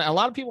Oladipo, and a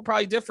lot of people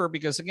probably differ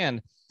because,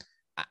 again,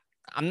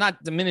 I'm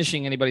not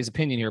diminishing anybody's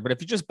opinion here, but if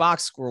you're just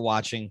box score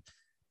watching,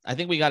 I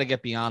think we got to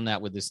get beyond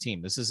that with this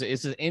team.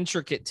 It's an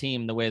intricate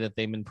team the way that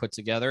they've been put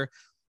together.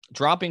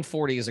 Dropping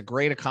 40 is a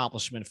great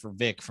accomplishment for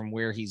Vic from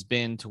where he's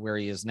been to where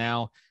he is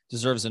now.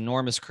 Deserves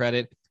enormous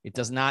credit. It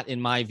does not, in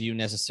my view,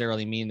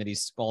 necessarily mean that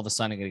he's all of a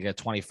sudden going to get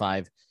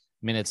 25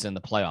 minutes in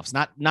the playoffs.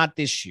 Not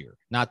this year.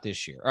 Not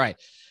this year. All right.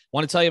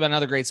 Want to tell you about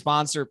another great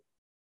sponsor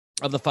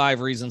of the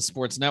 5 Reasons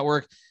Sports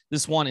Network.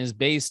 This one is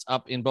based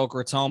up in Boca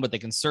Raton, but they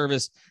can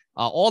service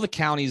all the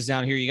counties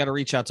down here. You got to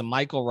reach out to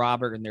Michael,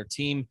 Robert, and their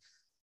team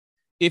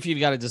if you've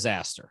got a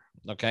disaster.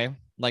 Okay.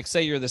 Like,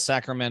 say you're the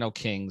Sacramento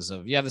Kings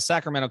of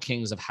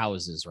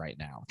houses right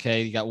now.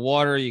 Okay. You got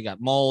water, you got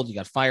mold, you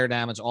got fire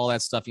damage, all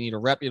that stuff. You need a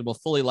reputable,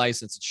 fully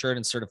licensed, insured,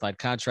 and certified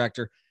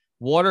contractor.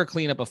 Water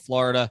Cleanup of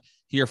Florida,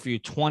 here for you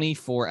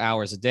 24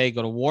 hours a day.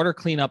 Go to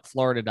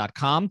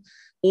watercleanupflorida.com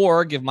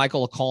or give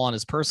Michael a call on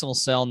his personal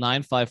cell,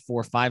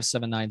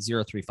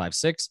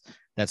 954-579-0356.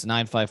 That's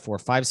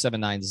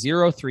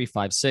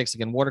 954-579-0356.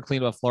 Again, Water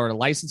Cleanup of Florida,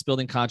 licensed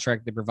building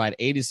contract. They provide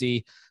A to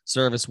Z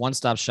service,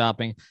 one-stop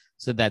shopping,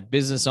 so that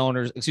business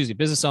owners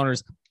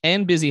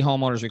and busy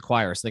homeowners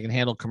require, so they can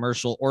handle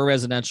commercial or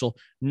residential.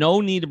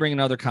 No need to bring in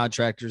other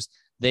contractors.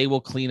 They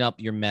will clean up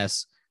your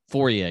mess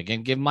for you.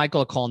 Again, give Michael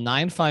a call,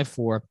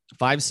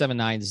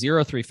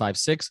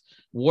 954-579-0356,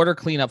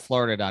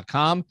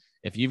 watercleanupflorida.com.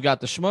 If you've got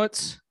the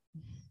schmutz,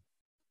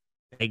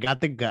 they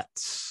got the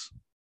guts.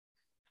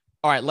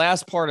 All right,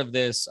 last part of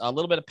this, a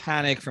little bit of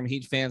panic from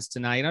Heat fans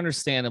tonight.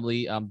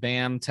 Understandably,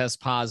 Bam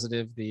test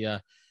positive.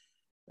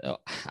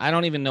 I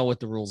don't even know what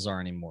the rules are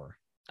anymore.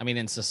 I mean,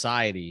 in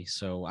society,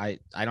 so I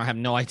don't have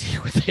no idea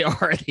what they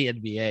are at the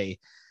NBA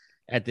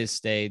at this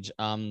stage.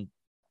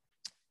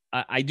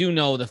 I do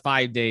know the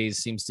 5 days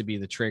seems to be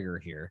the trigger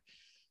here.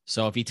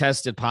 So if he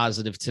tested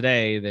positive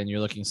today, then you're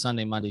looking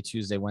Sunday, Monday,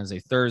 Tuesday, Wednesday,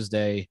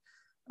 Thursday,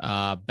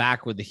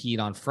 back with the Heat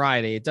on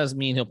Friday. It does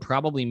mean he'll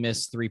probably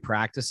miss 3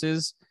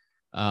 practices.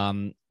 They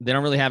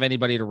don't really have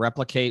anybody to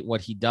replicate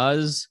what he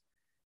does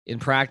in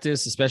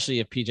practice, especially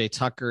if PJ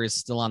Tucker is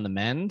still on the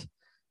mend.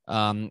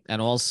 And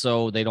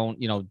also they don't,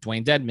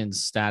 Dwayne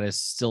Dedman's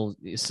status still,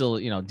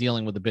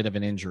 dealing with a bit of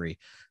an injury.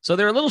 So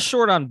they're a little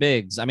short on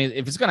bigs. I mean,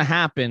 if it's going to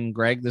happen,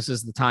 Greg, this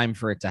is the time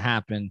for it to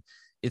happen.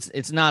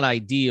 It's not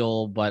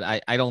ideal,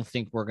 but I don't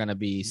think we're going to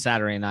be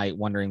Saturday night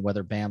wondering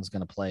whether Bam's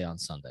going to play on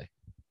Sunday.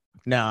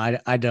 No,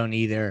 I don't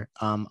either.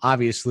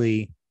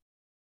 Obviously,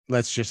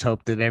 let's just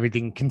hope that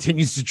everything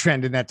continues to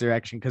trend in that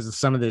direction, because of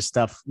some of this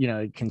stuff,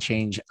 it can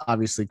change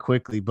obviously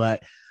quickly.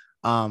 But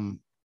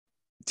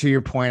to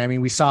your point, I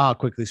mean, we saw how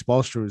quickly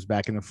Spoelstra was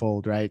back in the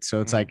fold, right? So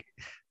it's like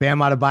Bam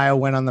Adebayo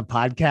went on the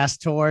podcast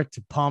tour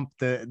to pump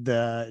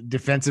the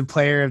defensive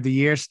player of the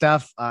year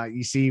stuff.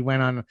 You see, he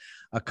went on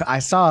I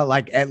saw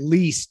like at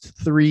least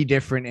 3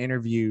 different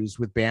interviews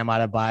with Bam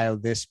Adebayo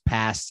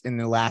in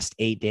the last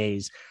 8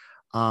 days.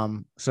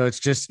 So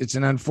it's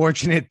an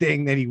unfortunate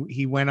thing that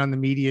he went on the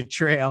media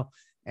trail,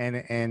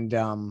 and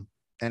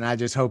I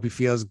just hope he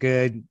feels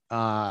good.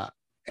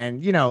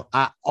 And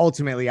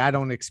ultimately I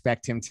don't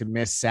expect him to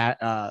miss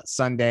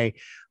Sunday.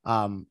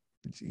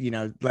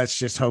 Let's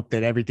just hope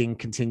that everything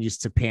continues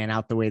to pan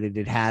out the way that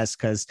it has.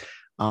 Cause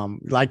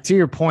like to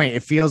your point,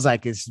 it feels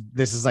like this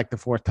is like the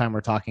 4th time we're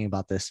talking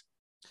about this.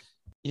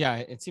 Yeah,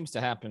 it seems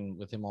to happen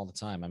with him all the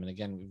time. I mean,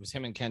 again, it was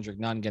him and Kendrick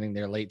Nunn getting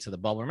there late to the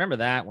bubble. Remember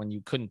that when you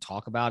couldn't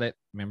talk about it?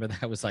 Remember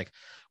that was like,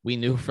 we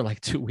knew for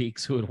like 2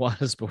 weeks who it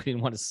was, but we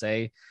didn't want to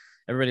say.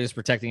 everybody's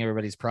protecting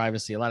everybody's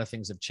privacy. A lot of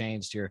things have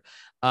changed here.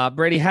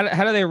 Brady, how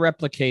do they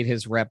replicate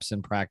his reps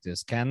in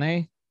practice? Can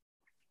they?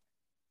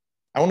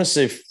 I want to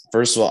say,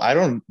 first of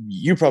all,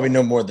 you probably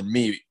know more than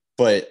me,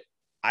 but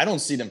I don't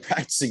see them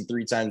practicing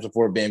 3 times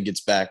before Bam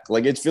gets back.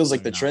 Like, it feels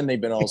like the trend they've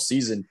been all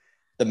season.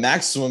 The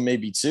maximum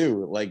maybe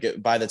 2,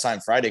 like by the time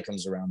Friday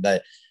comes around.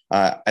 That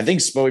I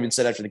think Spo even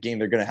said after the game,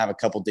 they're going to have a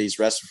couple days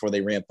rest before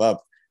they ramp up.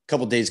 A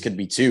couple days could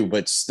be 2,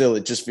 but still,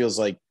 it just feels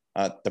like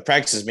the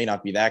practices may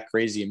not be that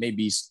crazy. It may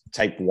be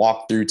type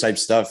walkthrough type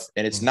stuff,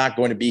 and it's not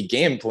going to be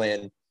game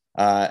plan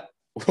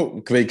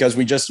because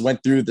we just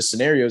went through the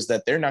scenarios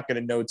that they're not going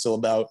to know till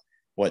about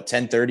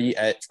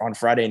 10:30 on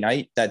Friday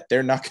night, that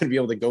they're not going to be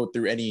able to go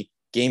through any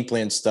game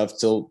plan stuff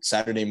till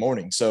Saturday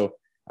morning. So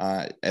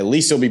at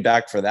least he'll be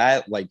back for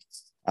that. Like,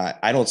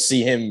 I don't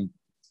see him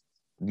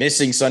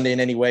missing Sunday in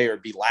any way or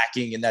be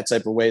lacking in that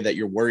type of way that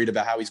you're worried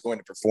about how he's going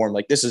to perform.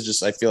 Like, this is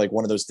just, I feel like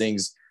one of those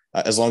things,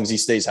 as long as he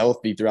stays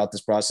healthy throughout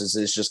this process,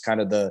 is just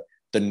kind of the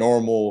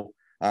normal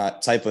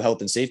type of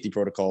health and safety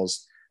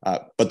protocols.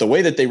 But the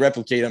way that they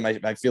replicate him,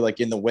 I feel like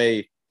in the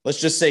way, let's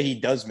just say he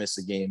does miss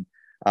a game.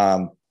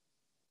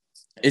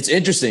 It's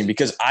interesting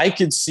because I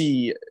could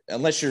see,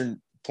 unless you're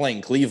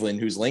playing Cleveland,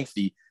 who's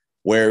lengthy,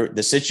 where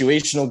the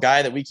situational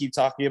guy that we keep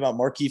talking about,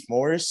 Markieff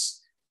Morris,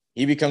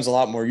 he becomes a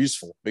lot more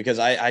useful because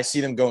I see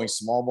them going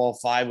small ball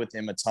 5 with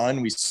him a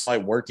ton. We saw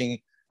it working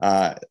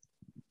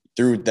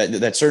through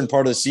that certain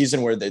part of the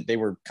season where they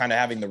were kind of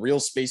having the real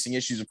spacing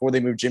issues before they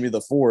moved Jimmy to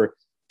the 4.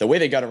 The way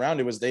they got around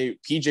it was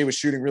PJ was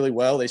shooting really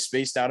well. They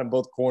spaced out in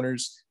both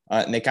corners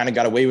and they kind of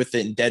got away with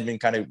it. And Dedmon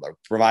kind of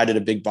provided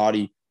a big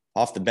body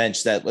off the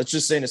bench that, let's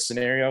just say in a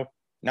scenario,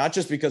 not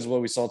just because of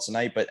what we saw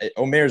tonight, but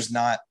Omer's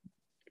not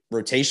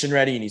rotation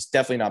ready and he's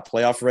definitely not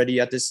playoff ready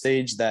at this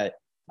stage, that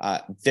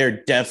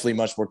they're definitely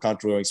much more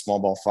comfortable going small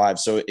ball 5.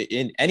 So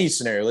in any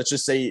scenario, let's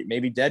just say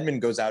maybe Dedmon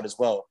goes out as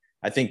well.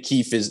 I think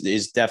Keefe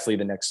is definitely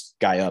the next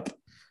guy up.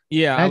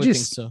 Yeah, I would think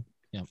so.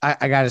 Yeah.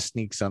 I got to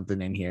sneak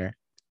something in here.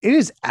 It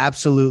is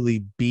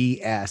absolutely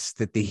BS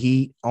that the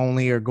Heat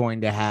only are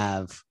going to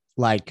have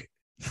like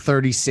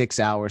 36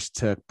 hours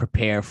to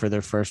prepare for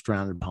their first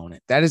round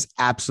opponent. That is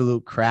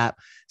absolute crap.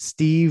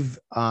 Steve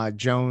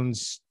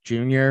Jones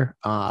Jr.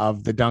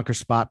 Of the Dunker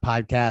Spot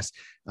podcast,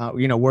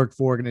 worked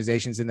for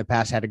organizations in the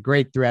past, had a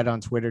great thread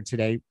on Twitter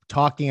today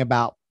talking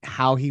about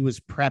how he was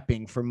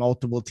prepping for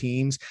multiple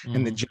teams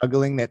and the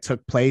juggling that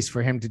took place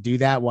for him to do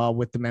that while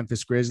with the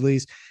Memphis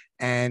Grizzlies.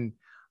 And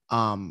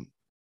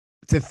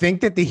to think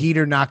that the Heat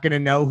are not going to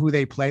know who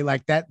they play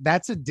like that,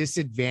 that's a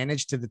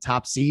disadvantage to the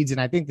top seeds. And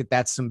I think that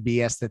that's some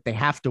BS that they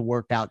have to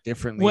work out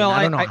differently. Well,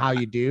 I don't know how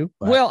you do.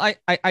 But. Well,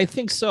 I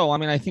think so. I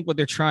mean, I think what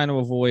they're trying to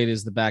avoid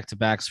is the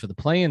back-to-backs for the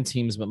play-in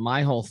teams. But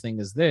my whole thing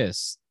is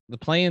this: the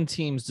play-in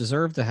teams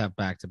deserve to have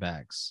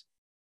back-to-backs.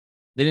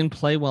 They didn't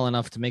play well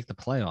enough to make the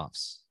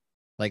playoffs.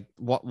 Like,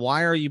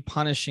 why are you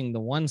punishing the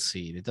 1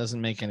 seed? It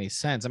doesn't make any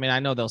sense. I mean, I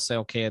know they'll say,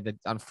 okay, that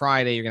on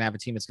Friday, you're going to have a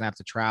team that's going to have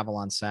to travel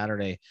on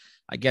Saturday.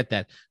 I get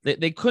that.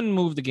 They couldn't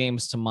move the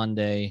games to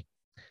Monday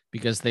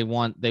because they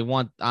want,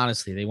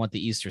 honestly, they want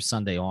the Easter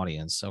Sunday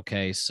audience.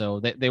 Okay. So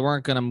they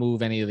weren't going to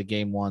move any of the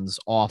game ones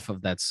off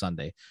of that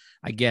Sunday.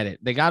 I get it.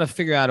 They got to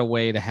figure out a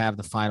way to have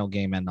the final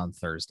game end on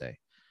Thursday.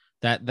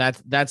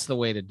 That's the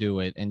way to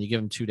do it. And you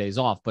give them 2 days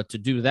off, but to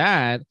do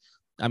that,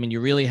 I mean,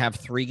 you really have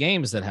 3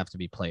 games that have to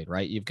be played,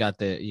 right? You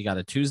got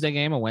a Tuesday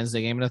game, a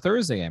Wednesday game, and a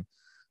Thursday game.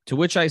 To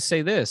which I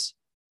say this: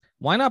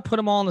 why not put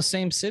them all in the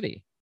same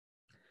city?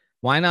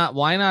 Why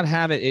not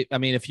have it? I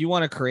mean, if you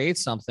want to create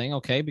something,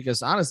 okay,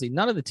 because honestly,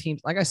 none of the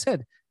teams, like I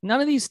said, none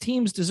of these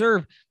teams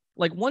deserve,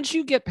 like, once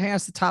you get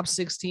past the top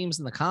 6 teams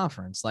in the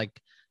conference, like,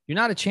 you're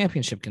not a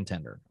championship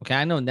contender. Okay.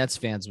 I know Nets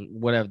fans,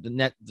 whatever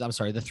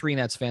the 3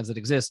 Nets fans that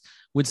exist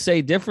would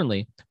say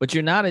differently, but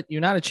you're not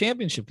a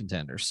championship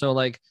contender. So,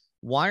 like,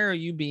 why are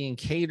you being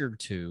catered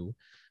to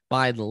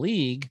by the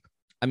league?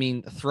 I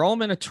mean, throw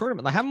them in a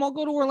tournament. Like, have them all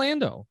go to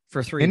Orlando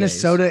for 3 days.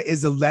 Minnesota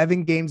is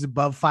 11 games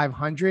above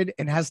 500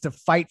 and has to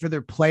fight for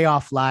their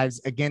playoff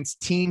lives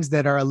against teams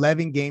that are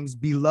 11 games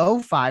below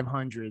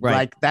 500. Right.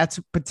 Like, that's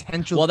a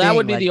potential. Well, that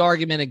would be the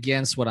argument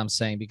against what I'm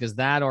saying, because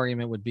that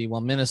argument would be,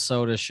 well,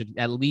 Minnesota should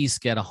at least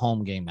get a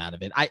home game out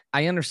of it.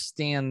 I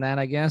understand that,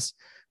 I guess,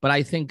 but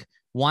I think,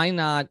 why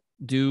not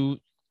do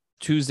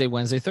Tuesday,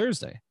 Wednesday,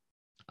 Thursday?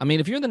 I mean,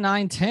 if you're the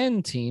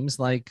 9-10 teams,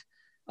 like,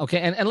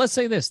 okay, and let's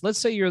say this, let's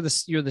say you're the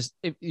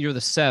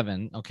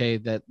 7, okay,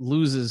 that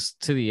loses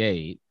to the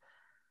 8,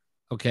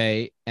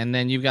 okay, and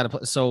then you've got to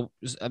play. So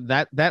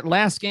that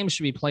last game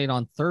should be played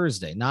on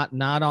Thursday, not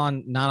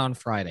on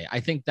Friday. I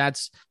think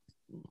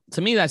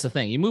to me, that's the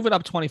thing. You move it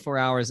up 24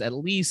 hours, at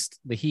least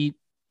the Heat,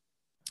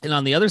 and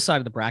on the other side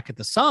of the bracket,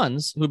 the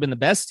Suns, who've been the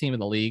best team in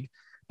the league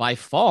by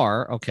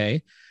far,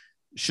 okay,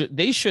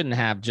 shouldn't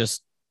have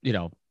just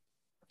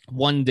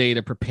 1 day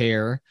to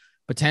prepare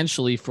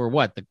potentially for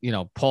what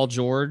Paul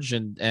George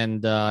and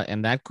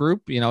that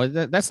group.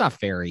 That's not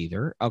fair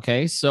either.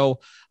 Okay. So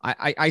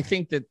I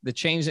think that the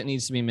change that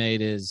needs to be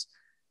made is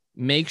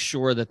make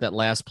sure that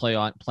last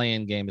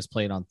play-in game is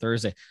played on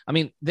Thursday. I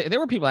mean, there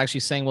were people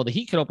actually saying, well, the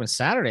Heat could open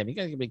Saturday. I mean,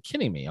 you got to be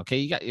kidding me.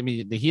 Okay.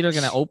 The Heat are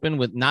going to open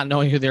with not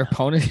knowing who their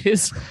opponent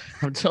is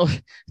until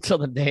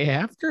the day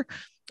after.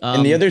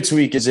 And the other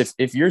tweak is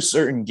if you're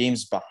certain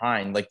games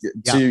behind, like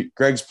to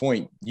Greg's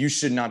point, you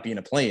should not be in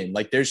a play-in.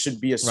 Like there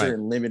should be a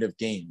certain limit of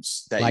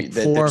games that like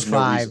 4 or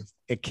 5.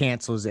 It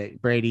cancels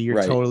it. Brady,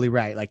 you're totally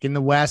right. Like in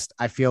the West,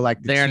 I feel like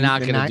they're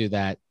not going to do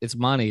that. It's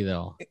money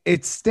though.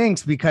 It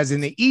stinks because in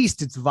the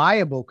East, it's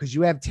viable because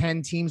you have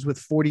 10 teams with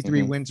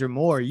 43 wins or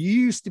more. You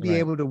used to be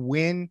able to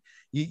win.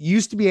 You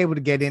used to be able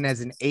to get in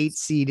as an 8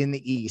 seed in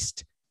the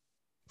East,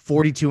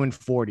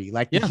 42-40.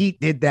 Like the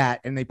Heat did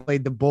that, and they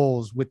played the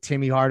Bulls with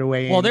Timmy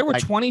Hardaway. Well, there were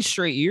 20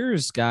 straight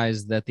years,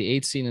 guys, that the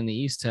 8 seed in the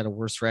East had a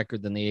worse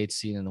record than the 8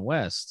 seed in the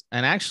West.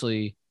 And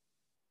actually,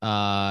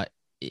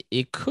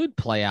 it could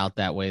play out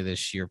that way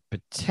this year,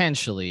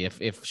 potentially.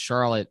 If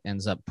Charlotte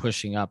ends up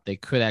pushing up, they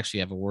could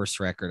actually have a worse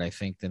record, I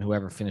think, than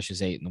whoever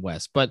finishes 8 in the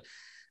West. But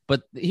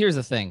here's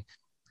the thing.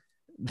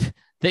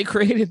 They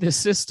created this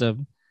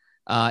system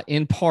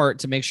in part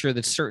to make sure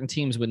that certain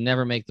teams would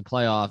never miss the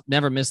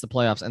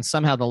playoffs. And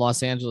somehow the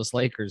Los Angeles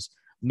Lakers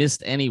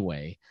missed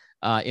anyway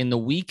in the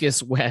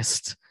weakest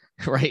West,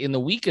 right? In the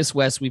weakest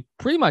West we've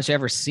pretty much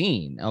ever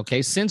seen.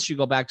 Okay. Since you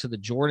go back to the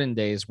Jordan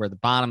days where the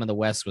bottom of the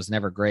West was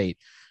never great.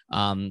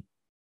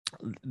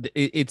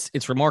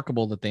 It's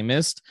remarkable that they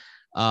missed,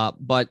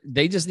 but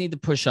they just need to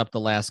push up the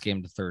last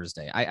game to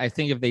Thursday. I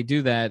think if they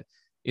do that,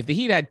 if the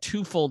Heat had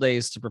 2 full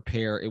days to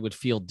prepare, it would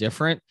feel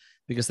different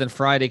because then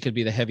Friday could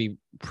be the heavy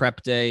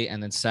prep day.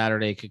 And then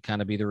Saturday could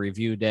kind of be the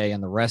review day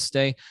and the rest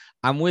day.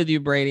 I'm with you,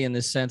 Brady, in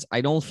this sense.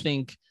 I don't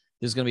think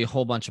there's going to be a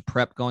whole bunch of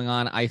prep going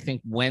on. I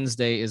think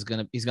Wednesday he's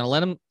going to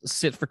let him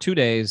sit for 2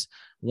 days.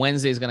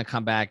 Wednesday is going to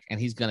come back and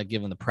he's going to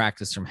give him the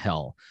practice from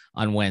hell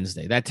on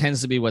Wednesday. That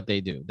tends to be what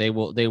they do. They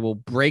will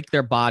break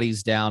their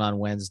bodies down on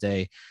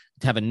Wednesday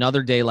to have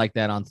another day like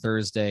that on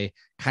Thursday,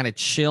 kind of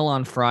chill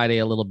on Friday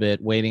a little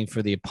bit, waiting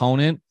for the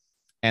opponent.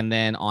 And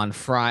then on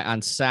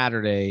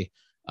Saturday,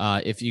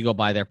 if you go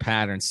by their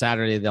pattern,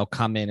 Saturday, they'll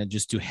come in and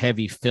just do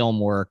heavy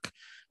film work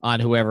on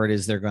whoever it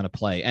is they're going to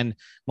play. And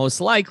most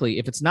likely,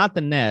 if it's not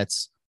the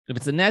Nets,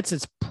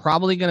 it's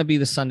probably going to be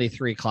the Sunday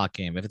 3:00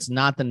 game. If it's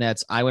not the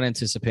Nets, I would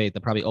anticipate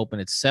they'll probably open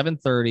at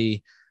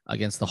 7:30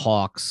 against the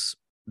Hawks.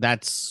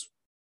 That's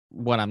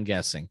what I'm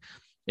guessing.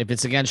 If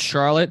it's against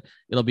Charlotte,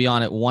 it'll be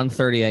on at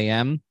 1:30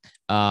 a.m.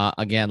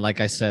 Again,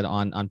 like I said,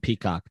 on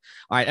Peacock.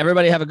 All right,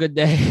 everybody have a good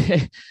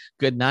day.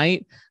 Good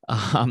night.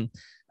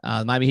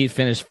 Miami Heat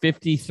finished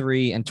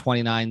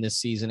 53-29 this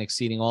season,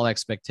 exceeding all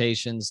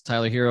expectations.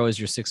 Tyler Hero is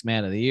your 6th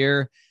man of the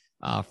year.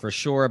 For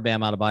sure. Bam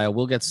Adebayo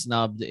will get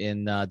snubbed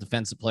in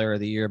Defensive Player of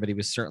the Year, but he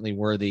was certainly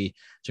worthy.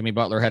 Jimmy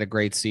Butler had a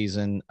great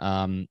season.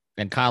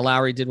 And Kyle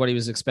Lowry did what he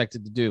was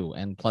expected to do.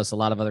 And plus a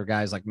lot of other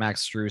guys like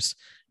Max Strus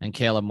and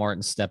Caleb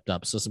Martin stepped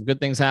up. So some good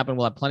things happened.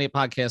 We'll have plenty of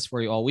podcasts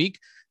for you all week.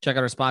 Check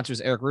out our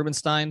sponsors, Eric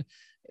Rubenstein,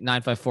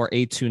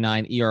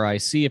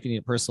 954-829-ERIC. If you need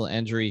a personal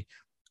injury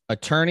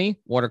attorney,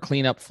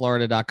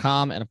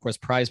 watercleanupflorida.com, and of course,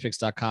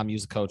 prizepicks.com.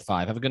 Use the code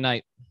 5. Have a good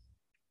night.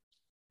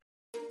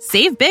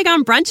 Save big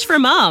on brunch for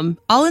mom,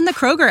 all in the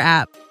Kroger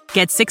app.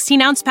 Get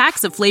 16-ounce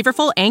packs of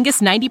flavorful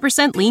Angus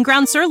 90% lean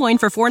ground sirloin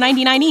for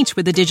 $4.99 each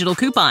with a digital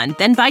coupon.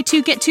 Then buy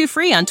 2, get 2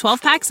 free on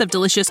 12 packs of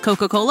delicious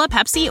Coca-Cola,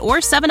 Pepsi, or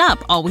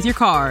 7-Up, all with your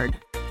card.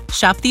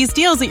 Shop these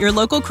deals at your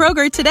local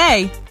Kroger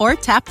today, or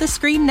tap the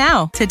screen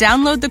now to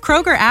download the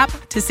Kroger app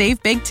to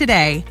save big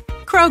today.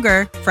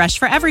 Kroger, fresh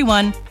for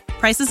everyone.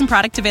 Prices and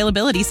product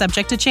availability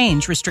subject to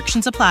change.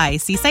 Restrictions apply.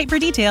 See site for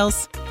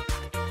details.